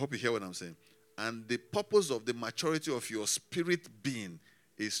 I hope you hear what I'm saying. And the purpose of the maturity of your spirit being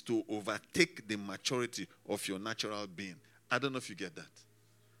is to overtake the maturity of your natural being. I don't know if you get that.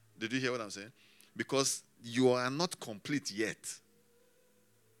 Did you hear what I'm saying? Because you are not complete yet.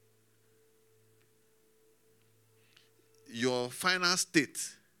 Your final state,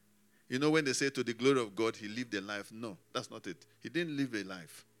 when they say to the glory of God, he lived a life. No, that's not it. He didn't live a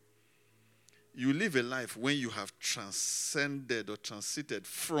life. You live a life when you have transcended or transited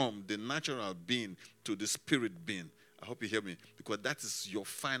from the natural being to the spirit being. I hope you hear me, because that is your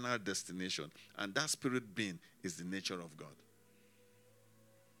final destination. And that spirit being is the nature of God.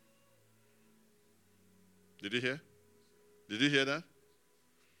 Did you hear? Did you hear that?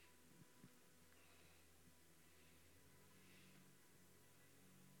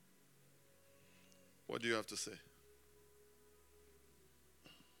 What do you have to say?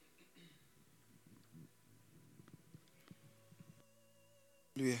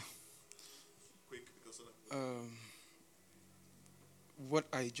 Yeah. What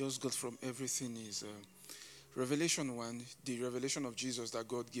I just got from everything is Revelation 1, the revelation of Jesus that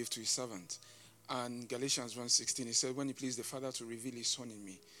God gave to his servant. And Galatians 1:16, he said, when he pleased the Father to reveal his Son in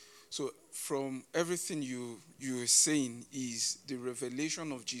me. So from everything you're saying is the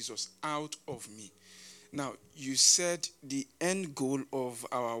revelation of Jesus out of me. Now, you said the end goal of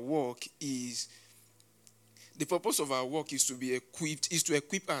our work is, the purpose of our work is to be equipped, is to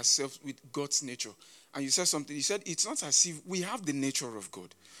equip ourselves with God's nature. And you said something, you said it's not as if we have the nature of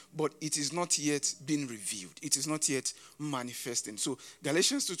God, but it is not yet been revealed. It is not yet manifesting. So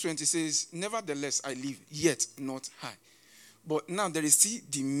Galatians 2:20 says, nevertheless I live, yet not I. But now there is still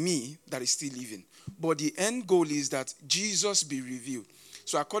the me that is still living. But the end goal is that Jesus be revealed.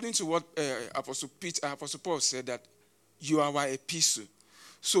 So according to what Apostle Paul said, that you are our epistle.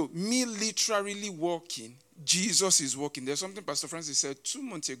 So me literally walking, Jesus is walking. There's something Pastor Francis said 2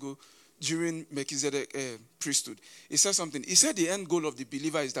 months ago during Melchizedek priesthood. He said something. He said the end goal of the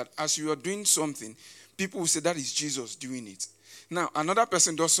believer is that as you are doing something, people will say that is Jesus doing it. Now, another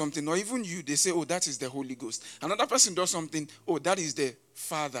person does something, or even you, they say, oh, that is the Holy Ghost. Another person does something, oh, that is the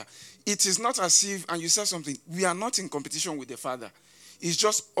Father. It is not as if, and you said something, we are not in competition with the Father. It's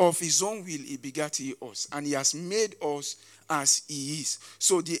just of his own will he begat us, and he has made us as he is.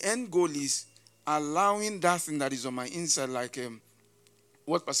 So the end goal is allowing that thing that is on my inside, like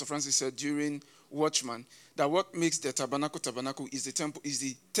what Pastor Francis said during Watchman, that what makes the tabernacle is the temple, is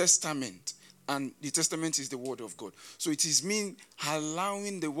the testament. And the testament is the word of God. So it is me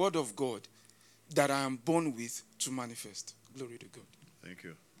allowing the word of God that I am born with to manifest. Glory to God. Thank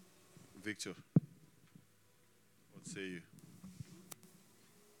you. Victor, what say you?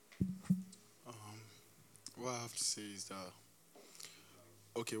 What I have to say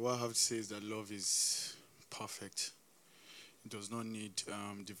is that love is perfect. It does not need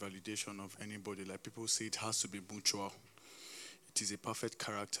the validation of anybody. Like people say, it has to be mutual. It is a perfect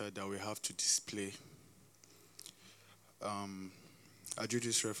character that we have to display. I drew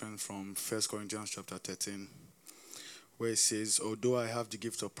this reference from 1 Corinthians chapter 13, where it says, although I have the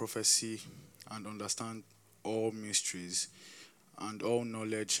gift of prophecy and understand all mysteries and all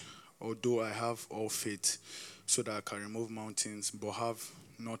knowledge, although I have all faith so that I can remove mountains, but have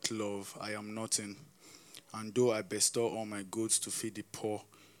not love, I am nothing. And though I bestow all my goods to feed the poor,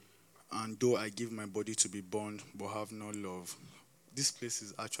 and though I give my body to be burned, but have no love. This place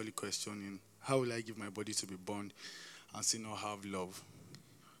is actually questioning, how will I give my body to be burned and still not have love?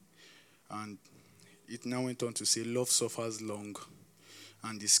 And it now went on to say, love suffers long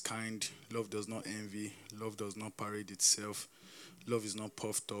and is kind. Love does not envy. Love does not parade itself. Love is not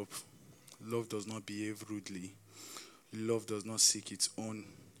puffed up. Love does not behave rudely. Love does not seek its own,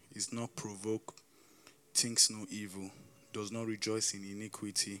 is not provoked, thinks no evil, does not rejoice in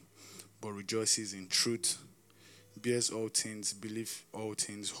iniquity, but rejoices in truth, bears all things, believes all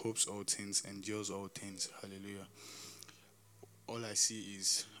things, hopes all things, endures all things. Hallelujah. All I see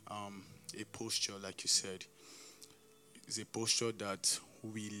is a posture, like you said. It's a posture that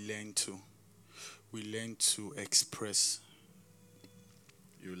we learn to express.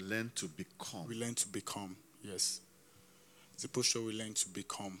 You learn to become. We learn to become, yes. It's a posture we learn to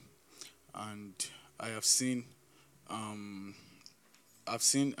become. And I have seen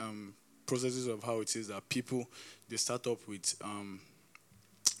processes of how it is that people, they start up with,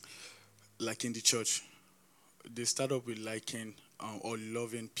 like in the church, they start up with liking or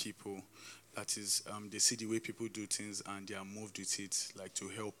loving people. That is, they see the way people do things and they are moved with it, like to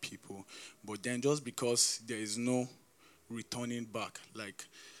help people. But then just because there is no returning back, like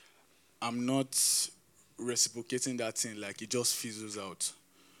I'm not reciprocating that thing, like it just fizzles out.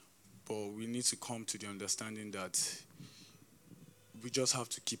 But we need to come to the understanding that we just have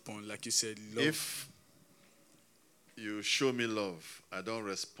to keep on, like you said, love. If you show me love, I don't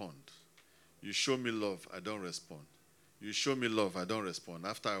respond. You show me love, I don't respond. You show me love, I don't respond.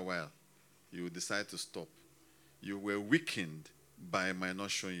 After a while, you decide to stop. You were weakened by my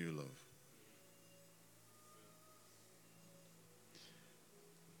not showing you love.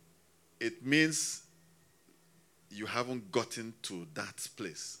 It means you haven't gotten to that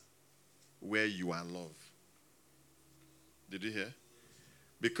place. where you are loved. Did you hear?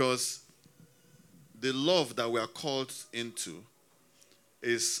 Because the love that we are called into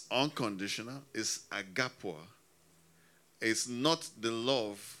is unconditional, is agape. It's not the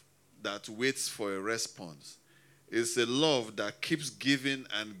love that waits for a response. It's a love that keeps giving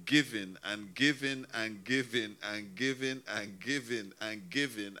and giving and giving and giving and giving and giving and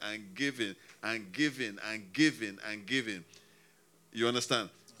giving and giving and giving and giving and giving. You understand?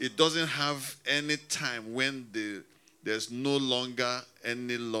 It doesn't have any time when there's no longer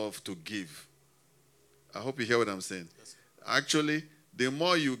any love to give. I hope you hear what I'm saying. Actually, the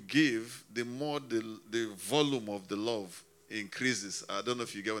more you give, the more the volume of the love increases. I don't know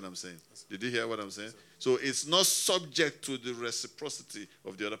if you get what I'm saying. Did you hear what I'm saying? So it's not subject to the reciprocity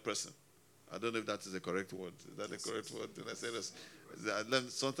of the other person. I don't know if that is the correct word. Is that the correct word? Did I say this?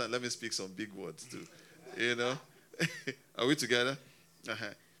 Sometimes let me speak some big words too. You know? Are we together? Uh-huh.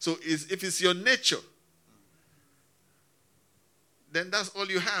 So if it's your nature, then that's all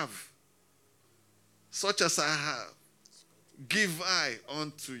you have. Such as I have, give I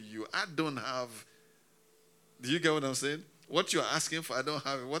unto you. I don't have. Do you get what I'm saying? What you're asking for, I don't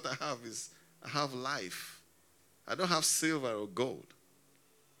have it. What I have is, I have life. I don't have silver or gold.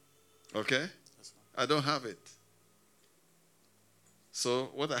 Okay? I don't have it. So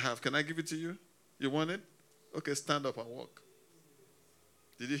what I have, can I give it to you? You want it? Okay, stand up and walk.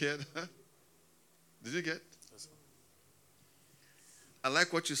 Did you hear that? Did you get? I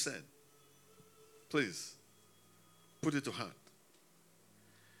like what you said. Please, put it to heart.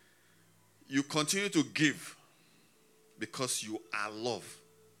 You continue to give because you are love.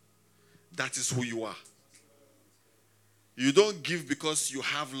 That is who you are. You don't give because you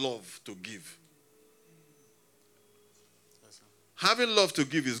have love to give. Having love to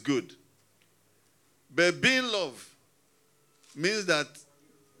give is good. But being love means that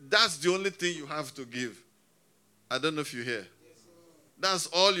that's the only thing you have to give. I don't know if you hear. That's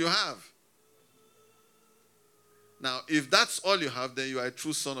all you have. Now, if that's all you have, then you are a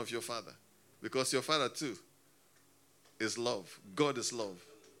true son of your father. Because your father too is love. God is love.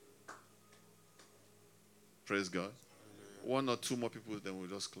 Praise God. One or two more people, then we'll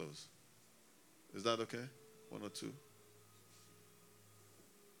just close. Is that okay? One or two.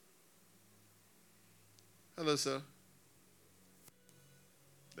 Hello, sir.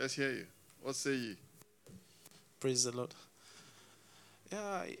 Let's hear you. What say ye? Praise the Lord.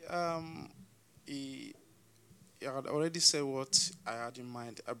 Yeah, he had already said what I had in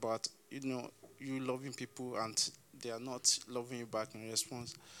mind about, you loving people and they are not loving you back in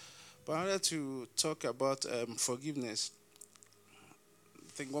response. But I wanted to talk about forgiveness.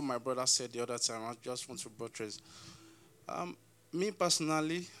 I think what my brother said the other time, I just want to buttress. Me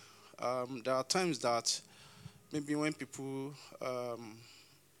personally, there are times that maybe when people,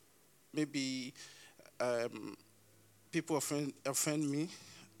 people offend me,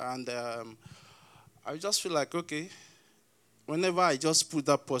 and I just feel like, okay, whenever I just put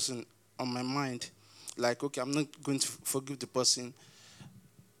that person on my mind, like, okay, I'm not going to forgive the person,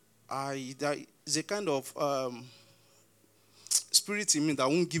 there is a kind of spirit in me that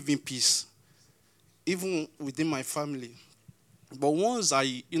won't give me peace, even within my family. But once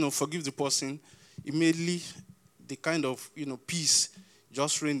I, forgive the person, immediately the kind of, peace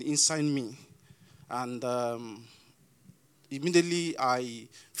just reign inside me. And immediately I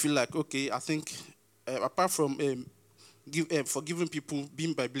feel like, okay, I think apart from forgiving people,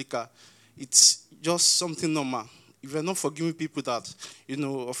 being biblical, it's just something normal. If you're not forgiving people that,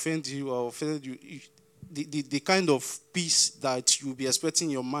 offend you or offended you, the kind of peace that you'll be expecting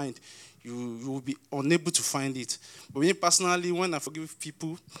in your mind, you will be unable to find it. But me personally, when I forgive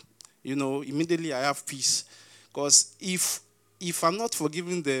people, immediately I have peace. Because if I'm not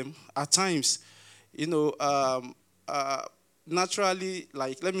forgiving them, at times, naturally,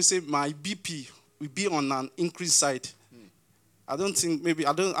 like, let me say, my BP will be on an increased side. I don't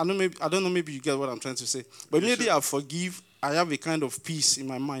know, maybe you get what I'm trying to say. But maybe I forgive, I have a kind of peace in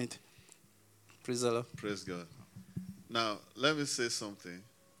my mind. Praise the Lord. Praise God. Now, let me say something.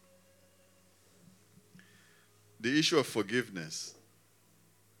 The issue of forgiveness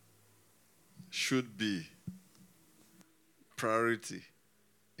should be priority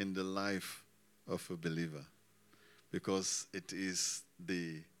in the life of a believer, because it's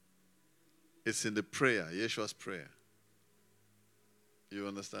in the prayer, Yeshua's prayer. You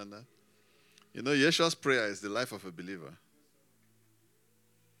understand that? Yeshua's prayer is the life of a believer.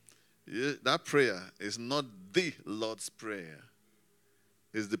 That prayer is not the Lord's prayer.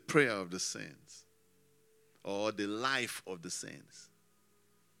 It's the prayer of the saints, or the life of the saints.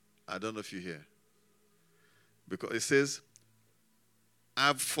 I don't know if you hear. Because it says,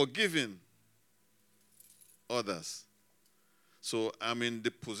 I've forgiven others. So I'm in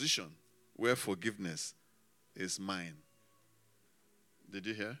the position where forgiveness is mine. Did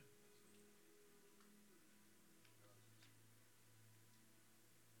you hear?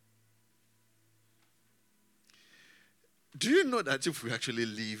 Do you know that if we actually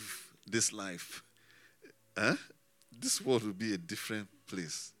live this life, this world will be a different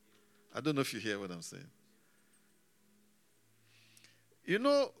place? I don't know if you hear what I'm saying. You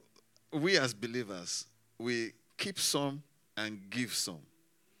know, we as believers, we keep some and give some.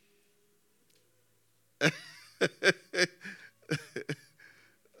 Do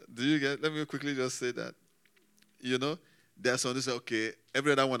you get? Let me quickly just say that. You know, there's some who say, okay,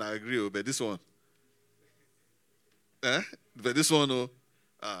 every other one I agree with, but this one. But this one, oh,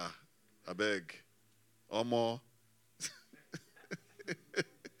 I beg. Or more.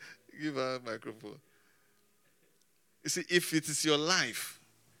 Give her a microphone. You see, if it is your life,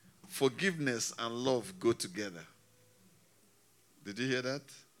 forgiveness and love go together. Did you hear that?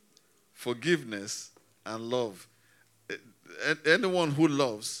 Forgiveness and love. Anyone who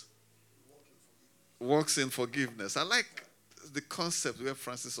loves walks in forgiveness. I like the concept where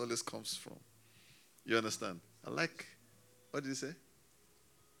Francis always comes from. You understand? I like, what did you say? I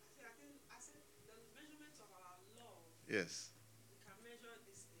said the measurement of our love. Yes. We can measure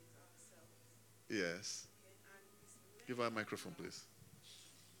these things ourselves. Yes. Okay, Give her a microphone, please.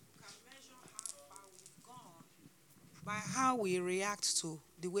 we can measure how far we've gone by how we react to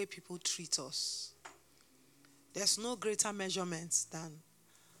the way people treat us. There's no greater measurement than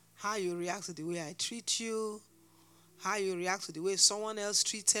how you react to the way I treat you, how you react to the way someone else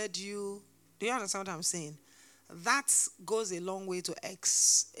treated you. Do you understand what I'm saying? That goes a long way to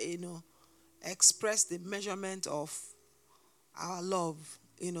express the measurement of our love.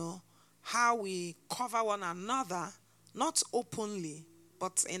 How we cover one another, not openly,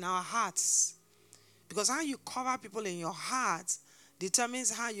 but in our hearts. Because how you cover people in your heart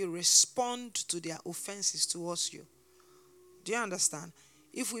determines how you respond to their offenses towards you. Do you understand?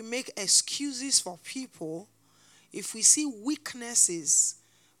 If we make excuses for people, if we see weaknesses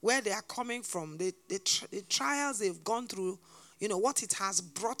where they are coming from, the trials they've gone through, what it has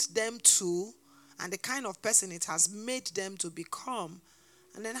brought them to, and the kind of person it has made them to become,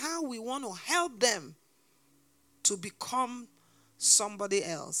 and then how we want to help them to become somebody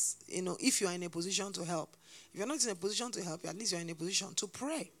else, if you are in a position to help. If you're not in a position to help, at least you're in a position to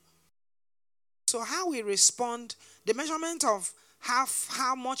pray. So how we respond, the measurement of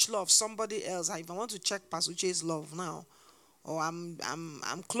how much love somebody else, if I want to check Pastor Uche's love now, or I'm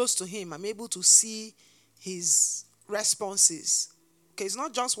close to him, I'm able to see his responses. Okay, it's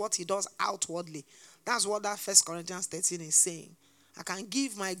not just what he does outwardly. That's what that 1 Corinthians 13 is saying. I can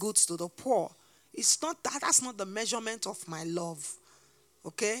give my goods to the poor. It's not that. That's not the measurement of my love.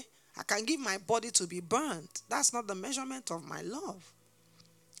 Okay? I can give my body to be burnt. That's not the measurement of my love.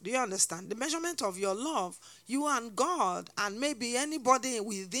 Do you understand? The measurement of your love, you and God, and maybe anybody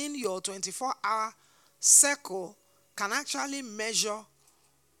within your 24-hour circle can actually measure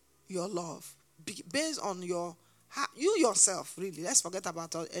your love based on you yourself, really. Let's forget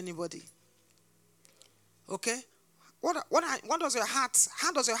about anybody. Okay? What does your heart,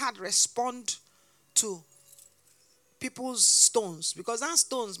 how does your heart respond to people's stones? Because that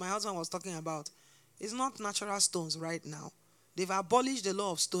stones my husband was talking about is not natural stones right now. They've abolished the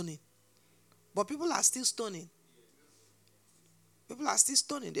law of stoning. But people are still stoning. People are still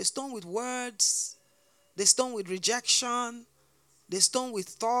stoning. They stone with words. They stone with rejection. They stone with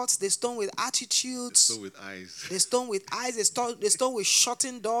thoughts. They stone with attitudes. They stone with eyes. They stone with eyes. They stone with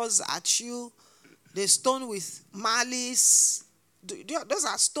shutting doors at you. They stone with malice. Those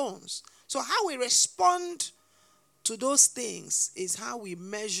are stones. So how we respond to those things is how we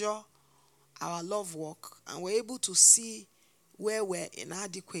measure our love walk. And we're able to see where we're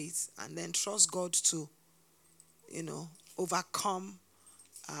inadequate and then trust God to, overcome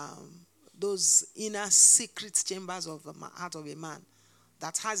those inner secret chambers of the heart of a man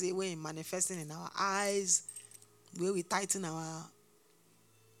that has a way in manifesting in our eyes, where we tighten our,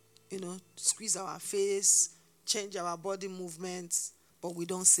 squeeze our face, change our body movements, but we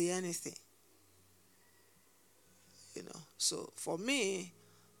don't say anything. So for me,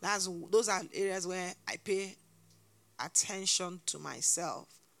 those are areas where I pay attention to myself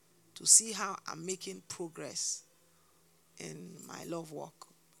to see how I'm making progress in my love walk.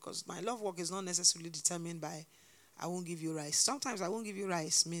 Because my love walk is not necessarily determined by I won't give you rice. Sometimes I won't give you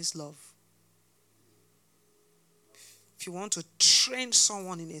rice means love. If you want to train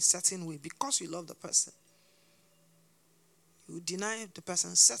someone in a certain way because you love the person, you deny the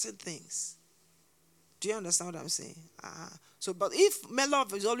person certain things. Do you understand what I'm saying? But if my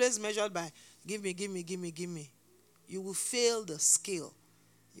love is always measured by give me, give me, give me, give me, you will fail the skill.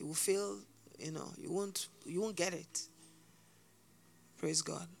 You will fail, you won't get it. Praise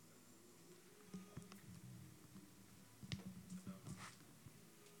God.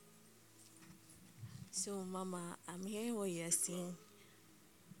 So, Mama, I'm hearing what you're saying.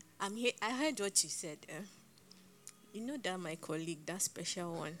 I heard what you said. You know that my colleague, that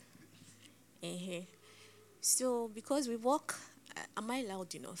special one. So, because we work, am I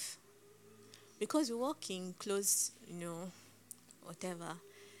loud enough? Because we work in close, whatever.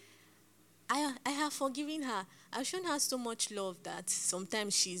 I have forgiven her. I've shown her so much love that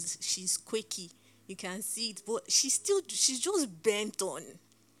sometimes she's quaky. You can see it, but she's just bent on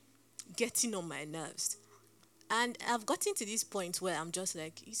getting on my nerves. And I've gotten to this point where I'm just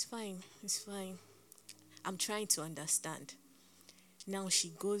like, it's fine. I'm trying to understand. Now she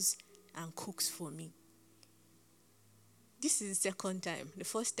goes and cooks for me. This is the second time. The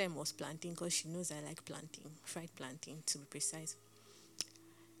first time was plantain, because she knows I like plantain, fried plantain to be precise.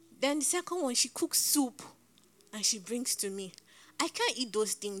 Then the second one, she cooks soup and she brings to me. I can't eat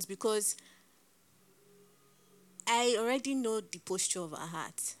those things because I already know the posture of her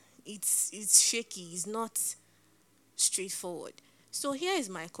heart. It's shaky. It's not straightforward. So here is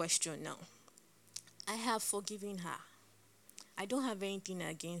my question now. I have forgiven her. I don't have anything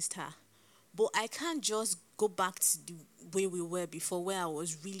against her. But I can't just go back to the way we were before, where I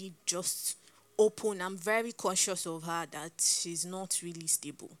was really just open. I'm very conscious of her, that she's not really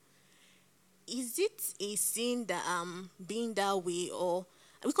stable. Is it a sin that I'm being that way? Or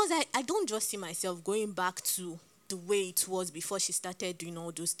because I don't just see myself going back to the way it was before she started doing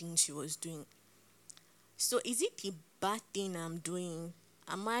all those things she was doing. So is it a bad thing I'm doing?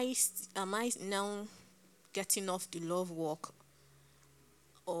 Am I now getting off the love walk?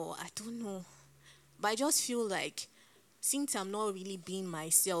 Or I don't know. But I just feel like, since I'm not really being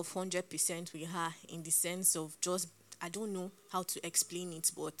myself 100% with her, in the sense of just, I don't know how to explain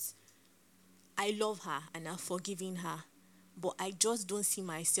it, but I love her and I've forgiven her. But I just don't see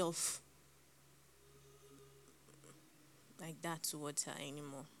myself like that towards her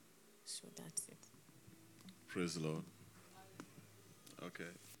anymore. So that's it. Praise the Lord. Okay.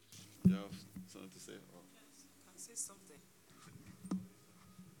 You have something to say? Oh. Can I say something?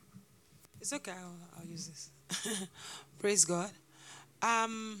 It's okay, I'll use this. Praise God.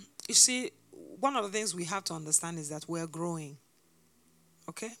 You see, one of the things we have to understand is that we're growing.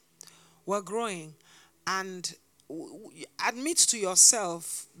 Okay? We're growing. And admit to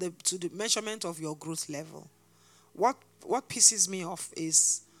yourself to the measurement of your growth level. What pisses me off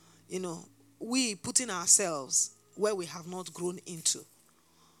is, we putting ourselves where we have not grown into.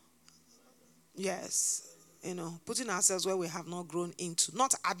 Yes. Putting ourselves where we have not grown into.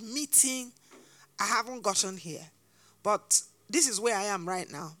 Not admitting, I haven't gotten here. But this is where I am right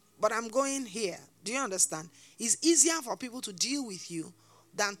now. But I'm going here. Do you understand? It's easier for people to deal with you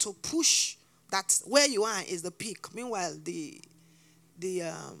than to push that where you are is the peak. Meanwhile, the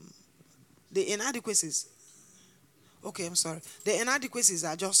inadequacies. Okay, I'm sorry. The inadequacies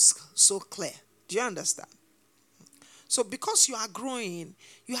are just so clear. Do you understand? So because you are growing,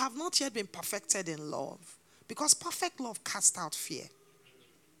 you have not yet been perfected in love. Because perfect love casts out fear.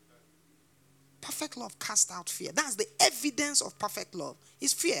 Perfect love casts out fear. That's the evidence of perfect love.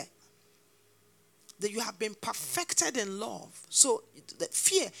 It's fear. That you have been perfected in love. So the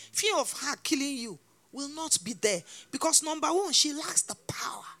fear of her killing you will not be there. Because number one, she lacks the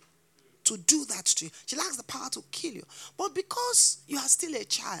power to do that to you. She lacks the power to kill you. But because you are still a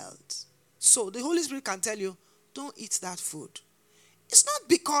child, so the Holy Spirit can tell you, don't eat that food. It's not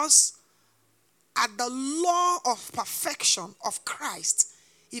because at the law of perfection of Christ,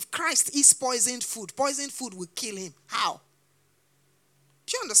 if Christ is poisoned food will kill him. How?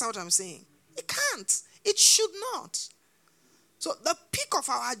 Do you understand what I'm saying? It can't. It should not. So the peak of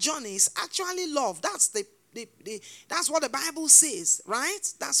our journey is actually love. That's that's what the Bible says,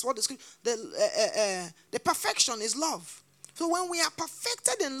 right? That's what the scripture. The perfection is love. So when we are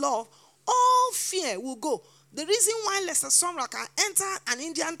perfected in love, all fear will go. The reason why Lester Sumrall can enter an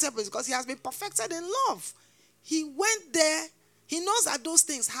Indian temple is because he has been perfected in love. He went there. He knows that those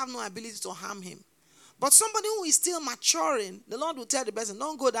things have no ability to harm him. But somebody who is still maturing, the Lord will tell the person,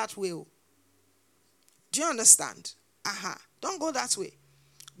 don't go that way. Do you understand? Don't go that way.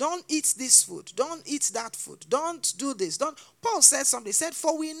 Don't eat this food. Don't eat that food. Don't do this. Paul said something. He said,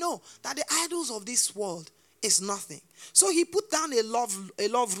 for we know that the idols of this world is nothing. So he put down a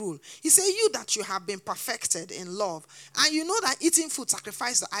love rule. He said, you that you have been perfected in love, and you know that eating food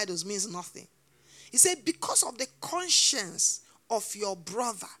sacrificed to idols means nothing. He said, because of the conscience of your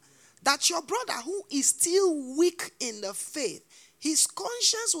brother, that your brother who is still weak in the faith, his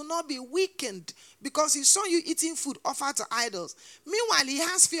conscience will not be weakened because he saw you eating food offered to idols. Meanwhile, he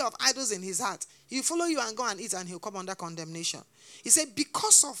has fear of idols in his heart. He'll follow you and go and eat, and he'll come under condemnation. He said,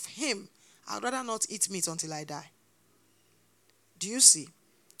 because of him, I'd rather not eat meat until I die. Do you see?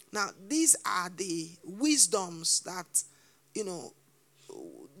 Now, these are the wisdoms that,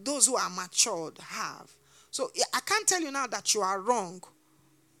 those who are matured have. So I can't tell you now that you are wrong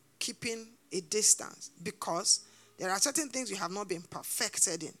keeping a distance, because there are certain things you have not been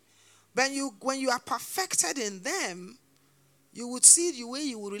perfected in. When you are perfected in them, you would see the way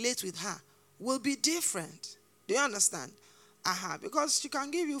you will relate with her will be different. Do you understand? Because she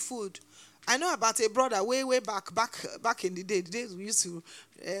can give you food. I know about a brother way back in the days we used to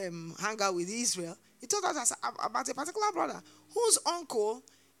hang out with Israel. He told us about a particular brother whose uncle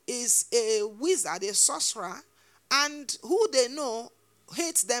is a wizard, a sorcerer, and who they know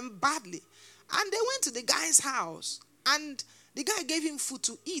hates them badly. And they went to the guy's house, and the guy gave him food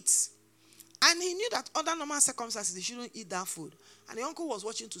to eat. And he knew that under normal circumstances, he shouldn't eat that food. And the uncle was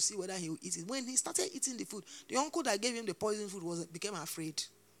watching to see whether he would eat it. When he started eating the food, the uncle that gave him the poison food became afraid.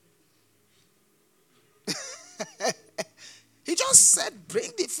 He just said,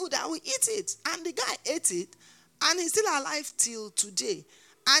 bring the food, I will eat it. And the guy ate it, and he's still alive till today.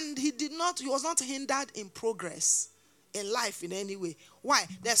 And he was not hindered in progress in life in any way. Why?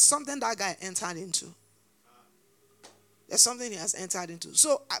 There's something that guy entered into. There's something he has entered into.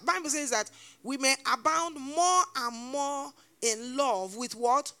 So Bible says that we may abound more and more in love with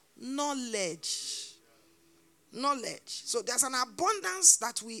what? Knowledge. Knowledge. So there's an abundance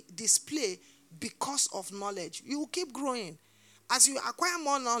that we display because of knowledge. You will keep growing. As you acquire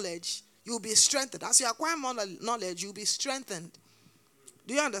more knowledge, you'll be strengthened. As you acquire more knowledge, you'll be strengthened.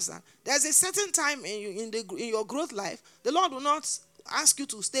 Do you understand? There's a certain time in your growth life, the Lord will not ask you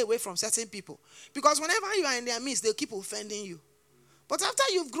to stay away from certain people. Because whenever you are in their midst, they'll keep offending you. But after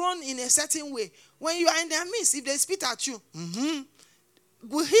you've grown in a certain way, when you are in their midst, if they spit at you,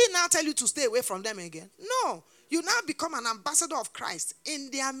 will he now tell you to stay away from them again? No. You now become an ambassador of Christ in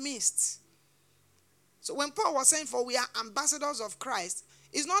their midst. So when Paul was saying, for we are ambassadors of Christ,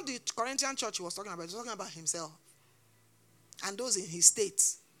 it's not the Corinthian church he was talking about. He was talking about himself and those in his state.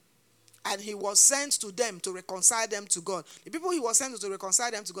 And he was sent to them to reconcile them to God. The people he was sent to reconcile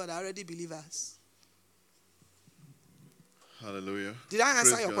them to God are already believers. Hallelujah. Did I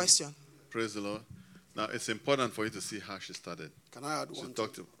answer your question? Praise the Lord. Now, it's important for you to see how she started. Can I add one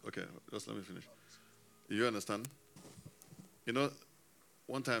thing? Okay, just let me finish. You understand?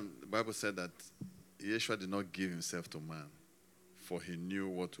 One time the Bible said that Yeshua did not give himself to man, for he knew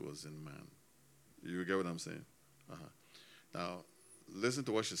what was in man. You get what I'm saying? Now, listen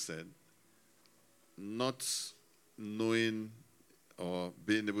to what she said. Not knowing or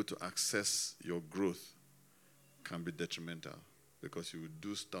being able to access your growth can be detrimental, because you will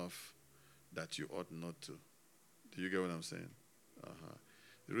do stuff that you ought not to. Do you get what I'm saying?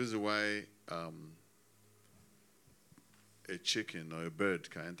 The reason why a chicken or a bird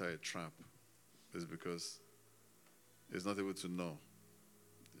can enter a trap is because it's not able to know.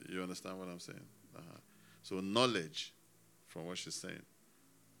 You understand what I'm saying? So knowledge, from what she's saying,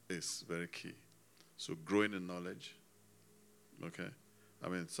 is very key. So growing in knowledge, okay? I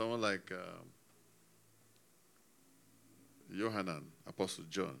mean, someone like Yohanan, Apostle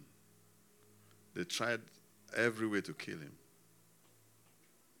John, they tried every way to kill him.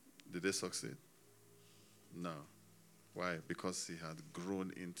 Did they succeed? No. Why? Because he had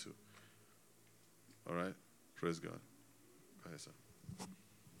grown into. All right? Praise God. Go ahead, sir.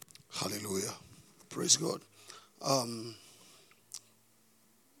 Hallelujah. Praise God.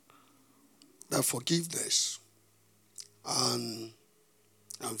 That forgiveness and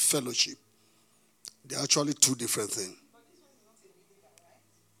fellowship, they're actually two different things.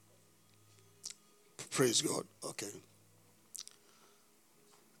 Praise God. Okay.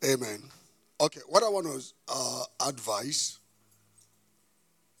 Amen. Okay, what I want to advise,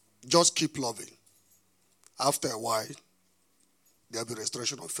 just keep loving. After a while, there'll be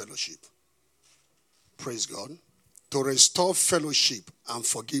restoration of fellowship. Praise God. To restore fellowship and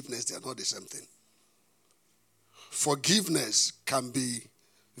forgiveness, they are not the same thing. Forgiveness can be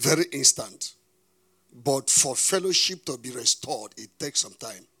very instant, but for fellowship to be restored, it takes some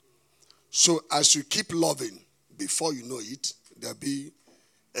time. So as you keep loving, before you know it, there'll be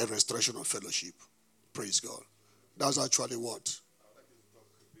a restoration of fellowship. Praise God. That's actually what. I'd like you to talk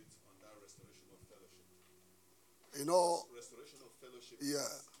a bit on that restoration of fellowship. Restoration of fellowship. Yeah.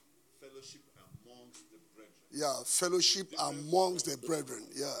 Fellowship amongst the brethren. Yeah, fellowship amongst the brethren.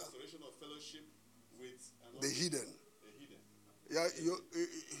 Yeah. Restoration of fellowship with The hidden. the hidden. Yeah,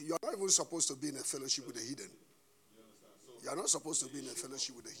 you're not even supposed to be in a fellowship with the hidden. You understand? So You are not supposed to be in a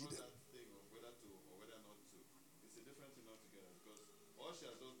fellowship with the heathen.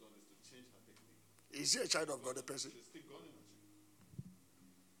 Is he a child of God, a person?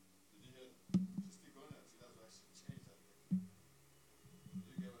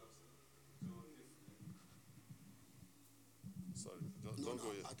 Sorry, don't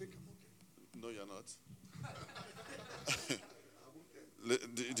go yet. I think I'm okay. No, you're not.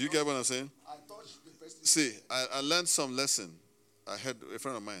 Do you get what I'm saying? I touched the person. See, I learned some lesson. I heard a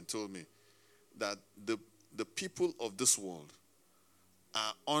friend of mine told me that the people of this world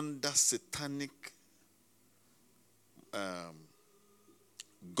are under satanic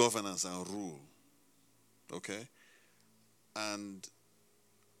governance and rule. Okay? And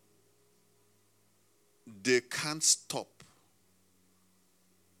they can't stop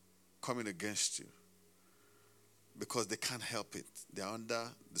coming against you because they can't help it. They are under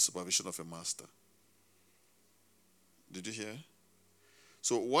the supervision of a master. Did you hear?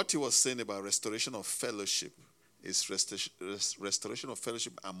 So what he was saying about restoration of fellowship is restoration of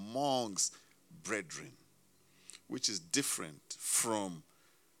fellowship amongst brethren, which is different from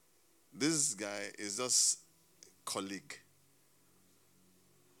this guy is just colleague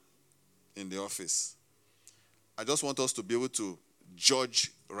in the office. I just want us to be able to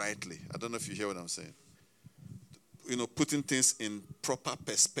judge rightly. I don't know if you hear what I'm saying. Putting things in proper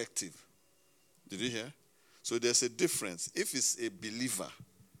perspective. Did you hear? So there's a difference. If it's a believer,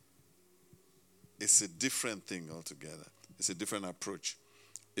 it's a different thing altogether. It's a different approach.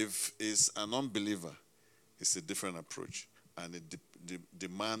 If it's an unbeliever, it's a different approach. And it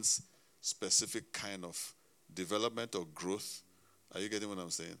demands specific kind of development or growth. Are you getting what I'm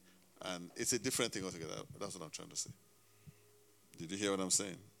saying? And it's a different thing altogether. That's what I'm trying to say. Did you hear what I'm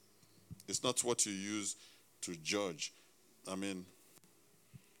saying? It's not what you use to judge. I mean,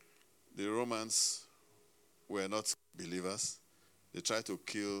 the Romans were not believers. They tried to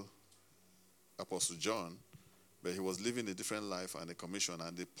kill Apostle John, but he was living a different life and a commission.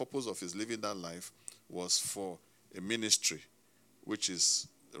 And the purpose of his living that life was for a ministry, which is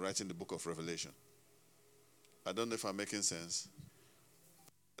writing the book of Revelation. I don't know if I'm making sense.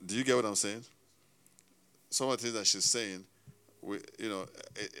 Do you get what I'm saying? Some of the things that she's saying,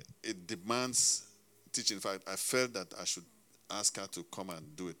 it demands teaching. In fact, I felt that I should ask her to come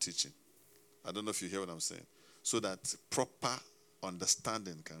and do a teaching. I don't know if you hear what I'm saying. So that proper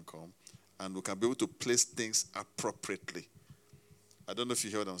understanding can come and we can be able to place things appropriately. I don't know if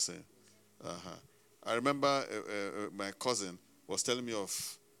you hear what I'm saying. I remember my cousin was telling me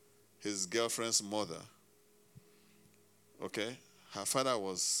of his girlfriend's mother. Okay? Her father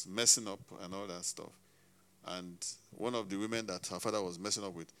was messing up and all that stuff. And one of the women that her father was messing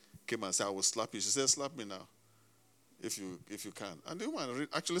up with came and said, I will slap you. She said, slap me now, if you can. And the woman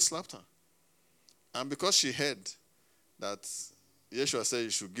actually slapped her. And because she heard that Yeshua said you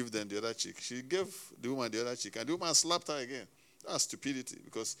should give them the other cheek, she gave the woman the other cheek. And the woman slapped her again. That's stupidity,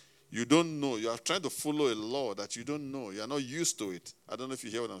 because you don't know. You are trying to follow a law that you don't know. You are not used to it. I don't know if you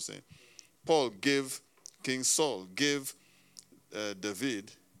hear what I'm saying. King Saul gave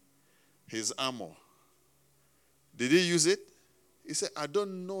David his armor. Did he use it? He said, I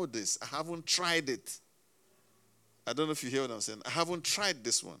don't know this. I haven't tried it. I don't know if you hear what I'm saying. I haven't tried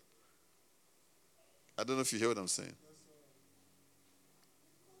this one. I don't know if you hear what I'm saying.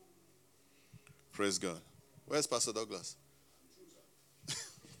 Praise God. Where's Pastor Douglas?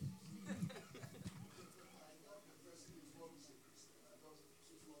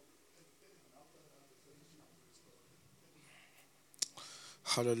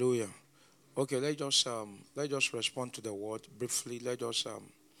 Hallelujah. Okay, let's just respond to the word briefly. Let us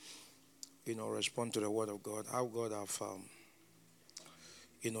respond to the word of God. How God have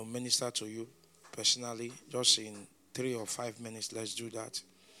ministered to you personally. Just in 3 or 5 minutes, let's do that.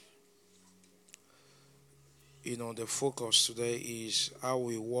 The focus today is how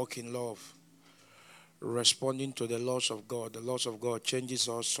we walk in love, responding to the laws of God. The laws of God changes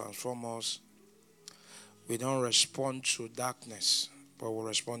us, transforms us. We don't respond to darkness, but we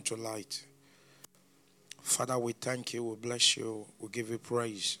respond to light. Father, we thank you, we bless you, we give you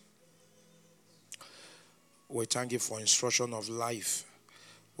praise. We thank you for instruction of life.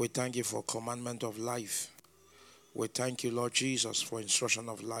 We thank you for commandment of life. We thank you, Lord Jesus, for instruction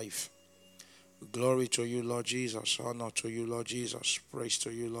of life. Glory to you, Lord Jesus. Honor to you, Lord Jesus. Praise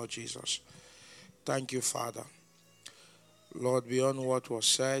to you, Lord Jesus. Thank you, Father. Lord, beyond what was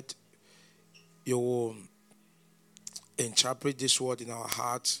said, you will interpret this word in our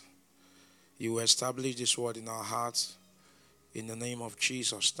hearts. You will establish this word in our hearts in the name of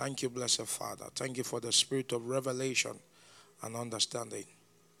Jesus. Thank you, blessed Father. Thank you for the spirit of revelation and understanding.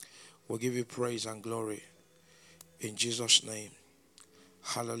 We give you praise and glory In Jesus' name.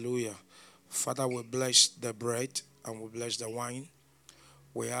 Hallelujah. Father, we bless the bread and we bless the wine.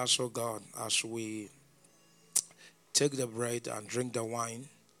 We ask, oh God, as we take the bread and drink the wine,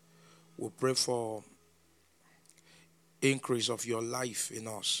 we pray for increase of your life in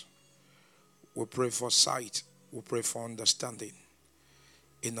us. We pray for sight. We pray for understanding.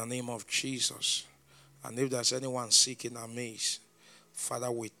 In the name of Jesus. And if there's anyone sick in our midst, Father,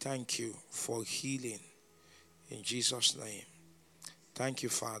 we thank you for healing. In Jesus' name. Thank you,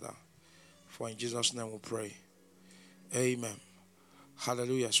 Father. For in Jesus' name we pray. Amen.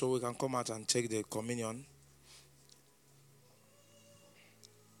 Hallelujah. So we can come out and take the communion.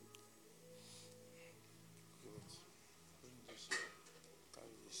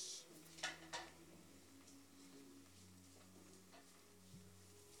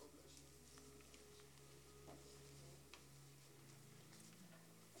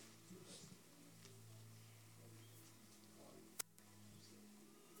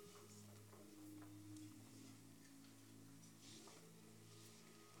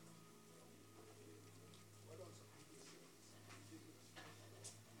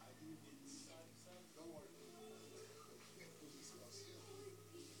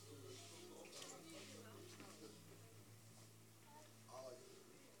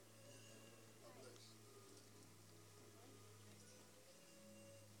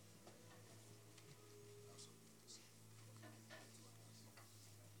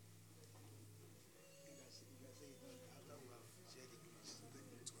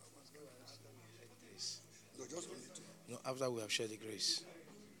 No, after we have shared the grace.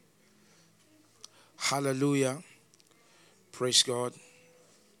 Hallelujah. Praise God.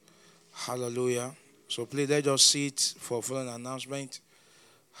 Hallelujah. So please let us sit for following announcement.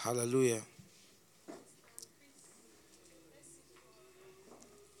 Hallelujah.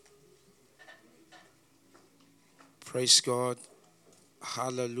 Praise God.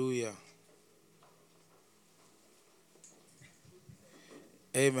 Hallelujah.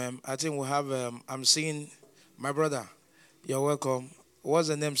 Amen. I think we have, I'm seeing my brother. You're welcome. What's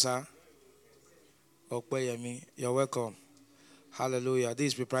the name, sir? Okpeyemi. You're welcome. Hallelujah. This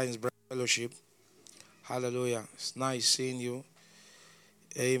is Preparing Bread Fellowship. Hallelujah. It's nice seeing you.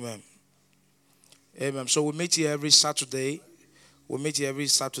 Amen. Amen. So we meet here every Saturday. We meet here every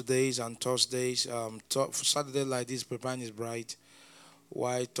Saturdays and Thursdays. Saturday like this, Preparing His Bride.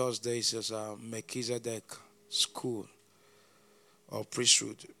 While Thursdays is Melchizedek School or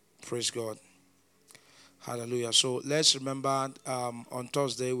Priesthood. Praise God. Hallelujah. So let's remember on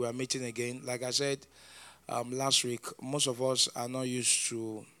Thursday we are meeting again. Like I said last week, most of us are not used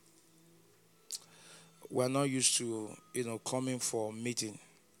to, coming for meeting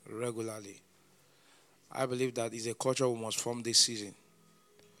regularly. I believe that is a culture we must form this season.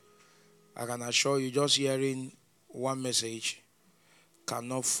 I can assure you, just hearing one message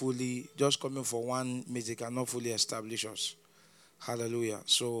cannot fully, just coming for one meeting cannot fully establish us. Hallelujah.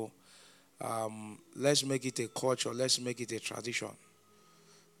 So let's make it a culture. Let's make it a tradition.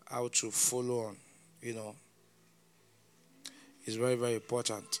 How to follow on, It's very, very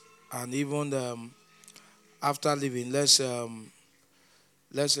important. And even after leaving, let's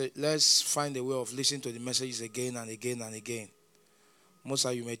find a way of listening to the messages again and again and again. Most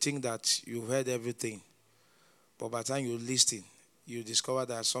of you may think that you've heard everything, but by the time you listen, you discover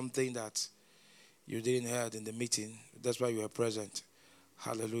there's something that you didn't hear in the meeting. That's why you were present.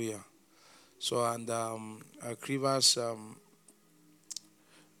 Hallelujah. So, and Rivers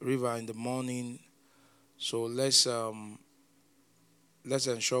River in the morning. So let's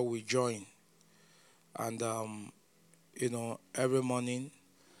ensure we join. And every morning,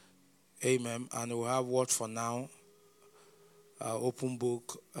 amen. And we'll have word for now. Open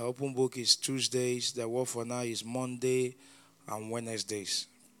book. Open book is Tuesdays. The word for now is Monday and Wednesdays.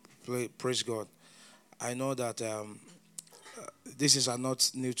 Praise God. I know that this is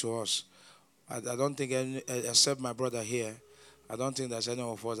not new to us. I don't think any, except my brother here, I don't think there's any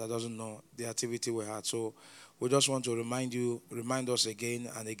of us that doesn't know the activity we had. So we just want to remind us again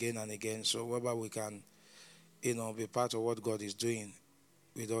and again and again. So whether we can, be part of what God is doing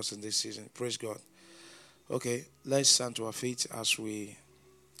with us in this season. Praise God. Okay, let's stand to our feet as we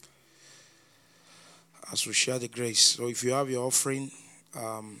share the grace. So if you have your offering,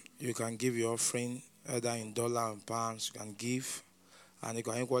 you can give your offering either in dollar and pounds. You can give, and you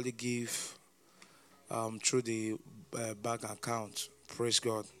can equally give through the bank account. Praise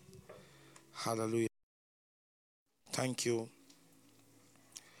God. Hallelujah. Thank you.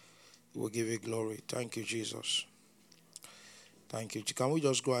 We'll give you glory. Thank you, Jesus. Thank you. Can we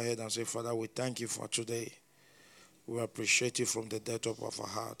just go ahead and say, Father, we thank you for today. We appreciate you from the depth of our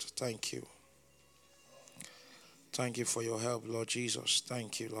heart. Thank you. Thank you for your help, Lord Jesus.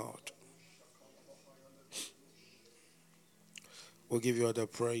 Thank you, Lord. We'll give you all the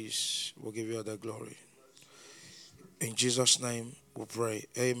praise. We'll give you all the glory. In Jesus' name we pray.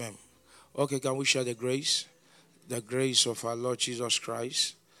 Amen. Okay, can we share the grace? The grace of our Lord Jesus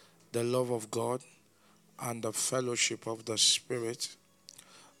Christ, the love of God, and the fellowship of the Spirit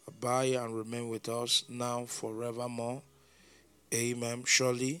abide and remain with us now forevermore. Amen.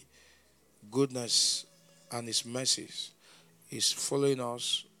 Surely goodness and his mercies is following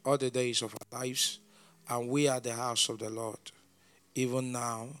us all the days of our lives, and we are the house of the Lord, even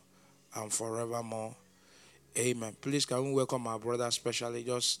now and forevermore. Amen. Please, can we welcome our brother especially?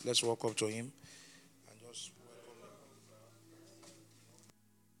 Just let's walk up to him.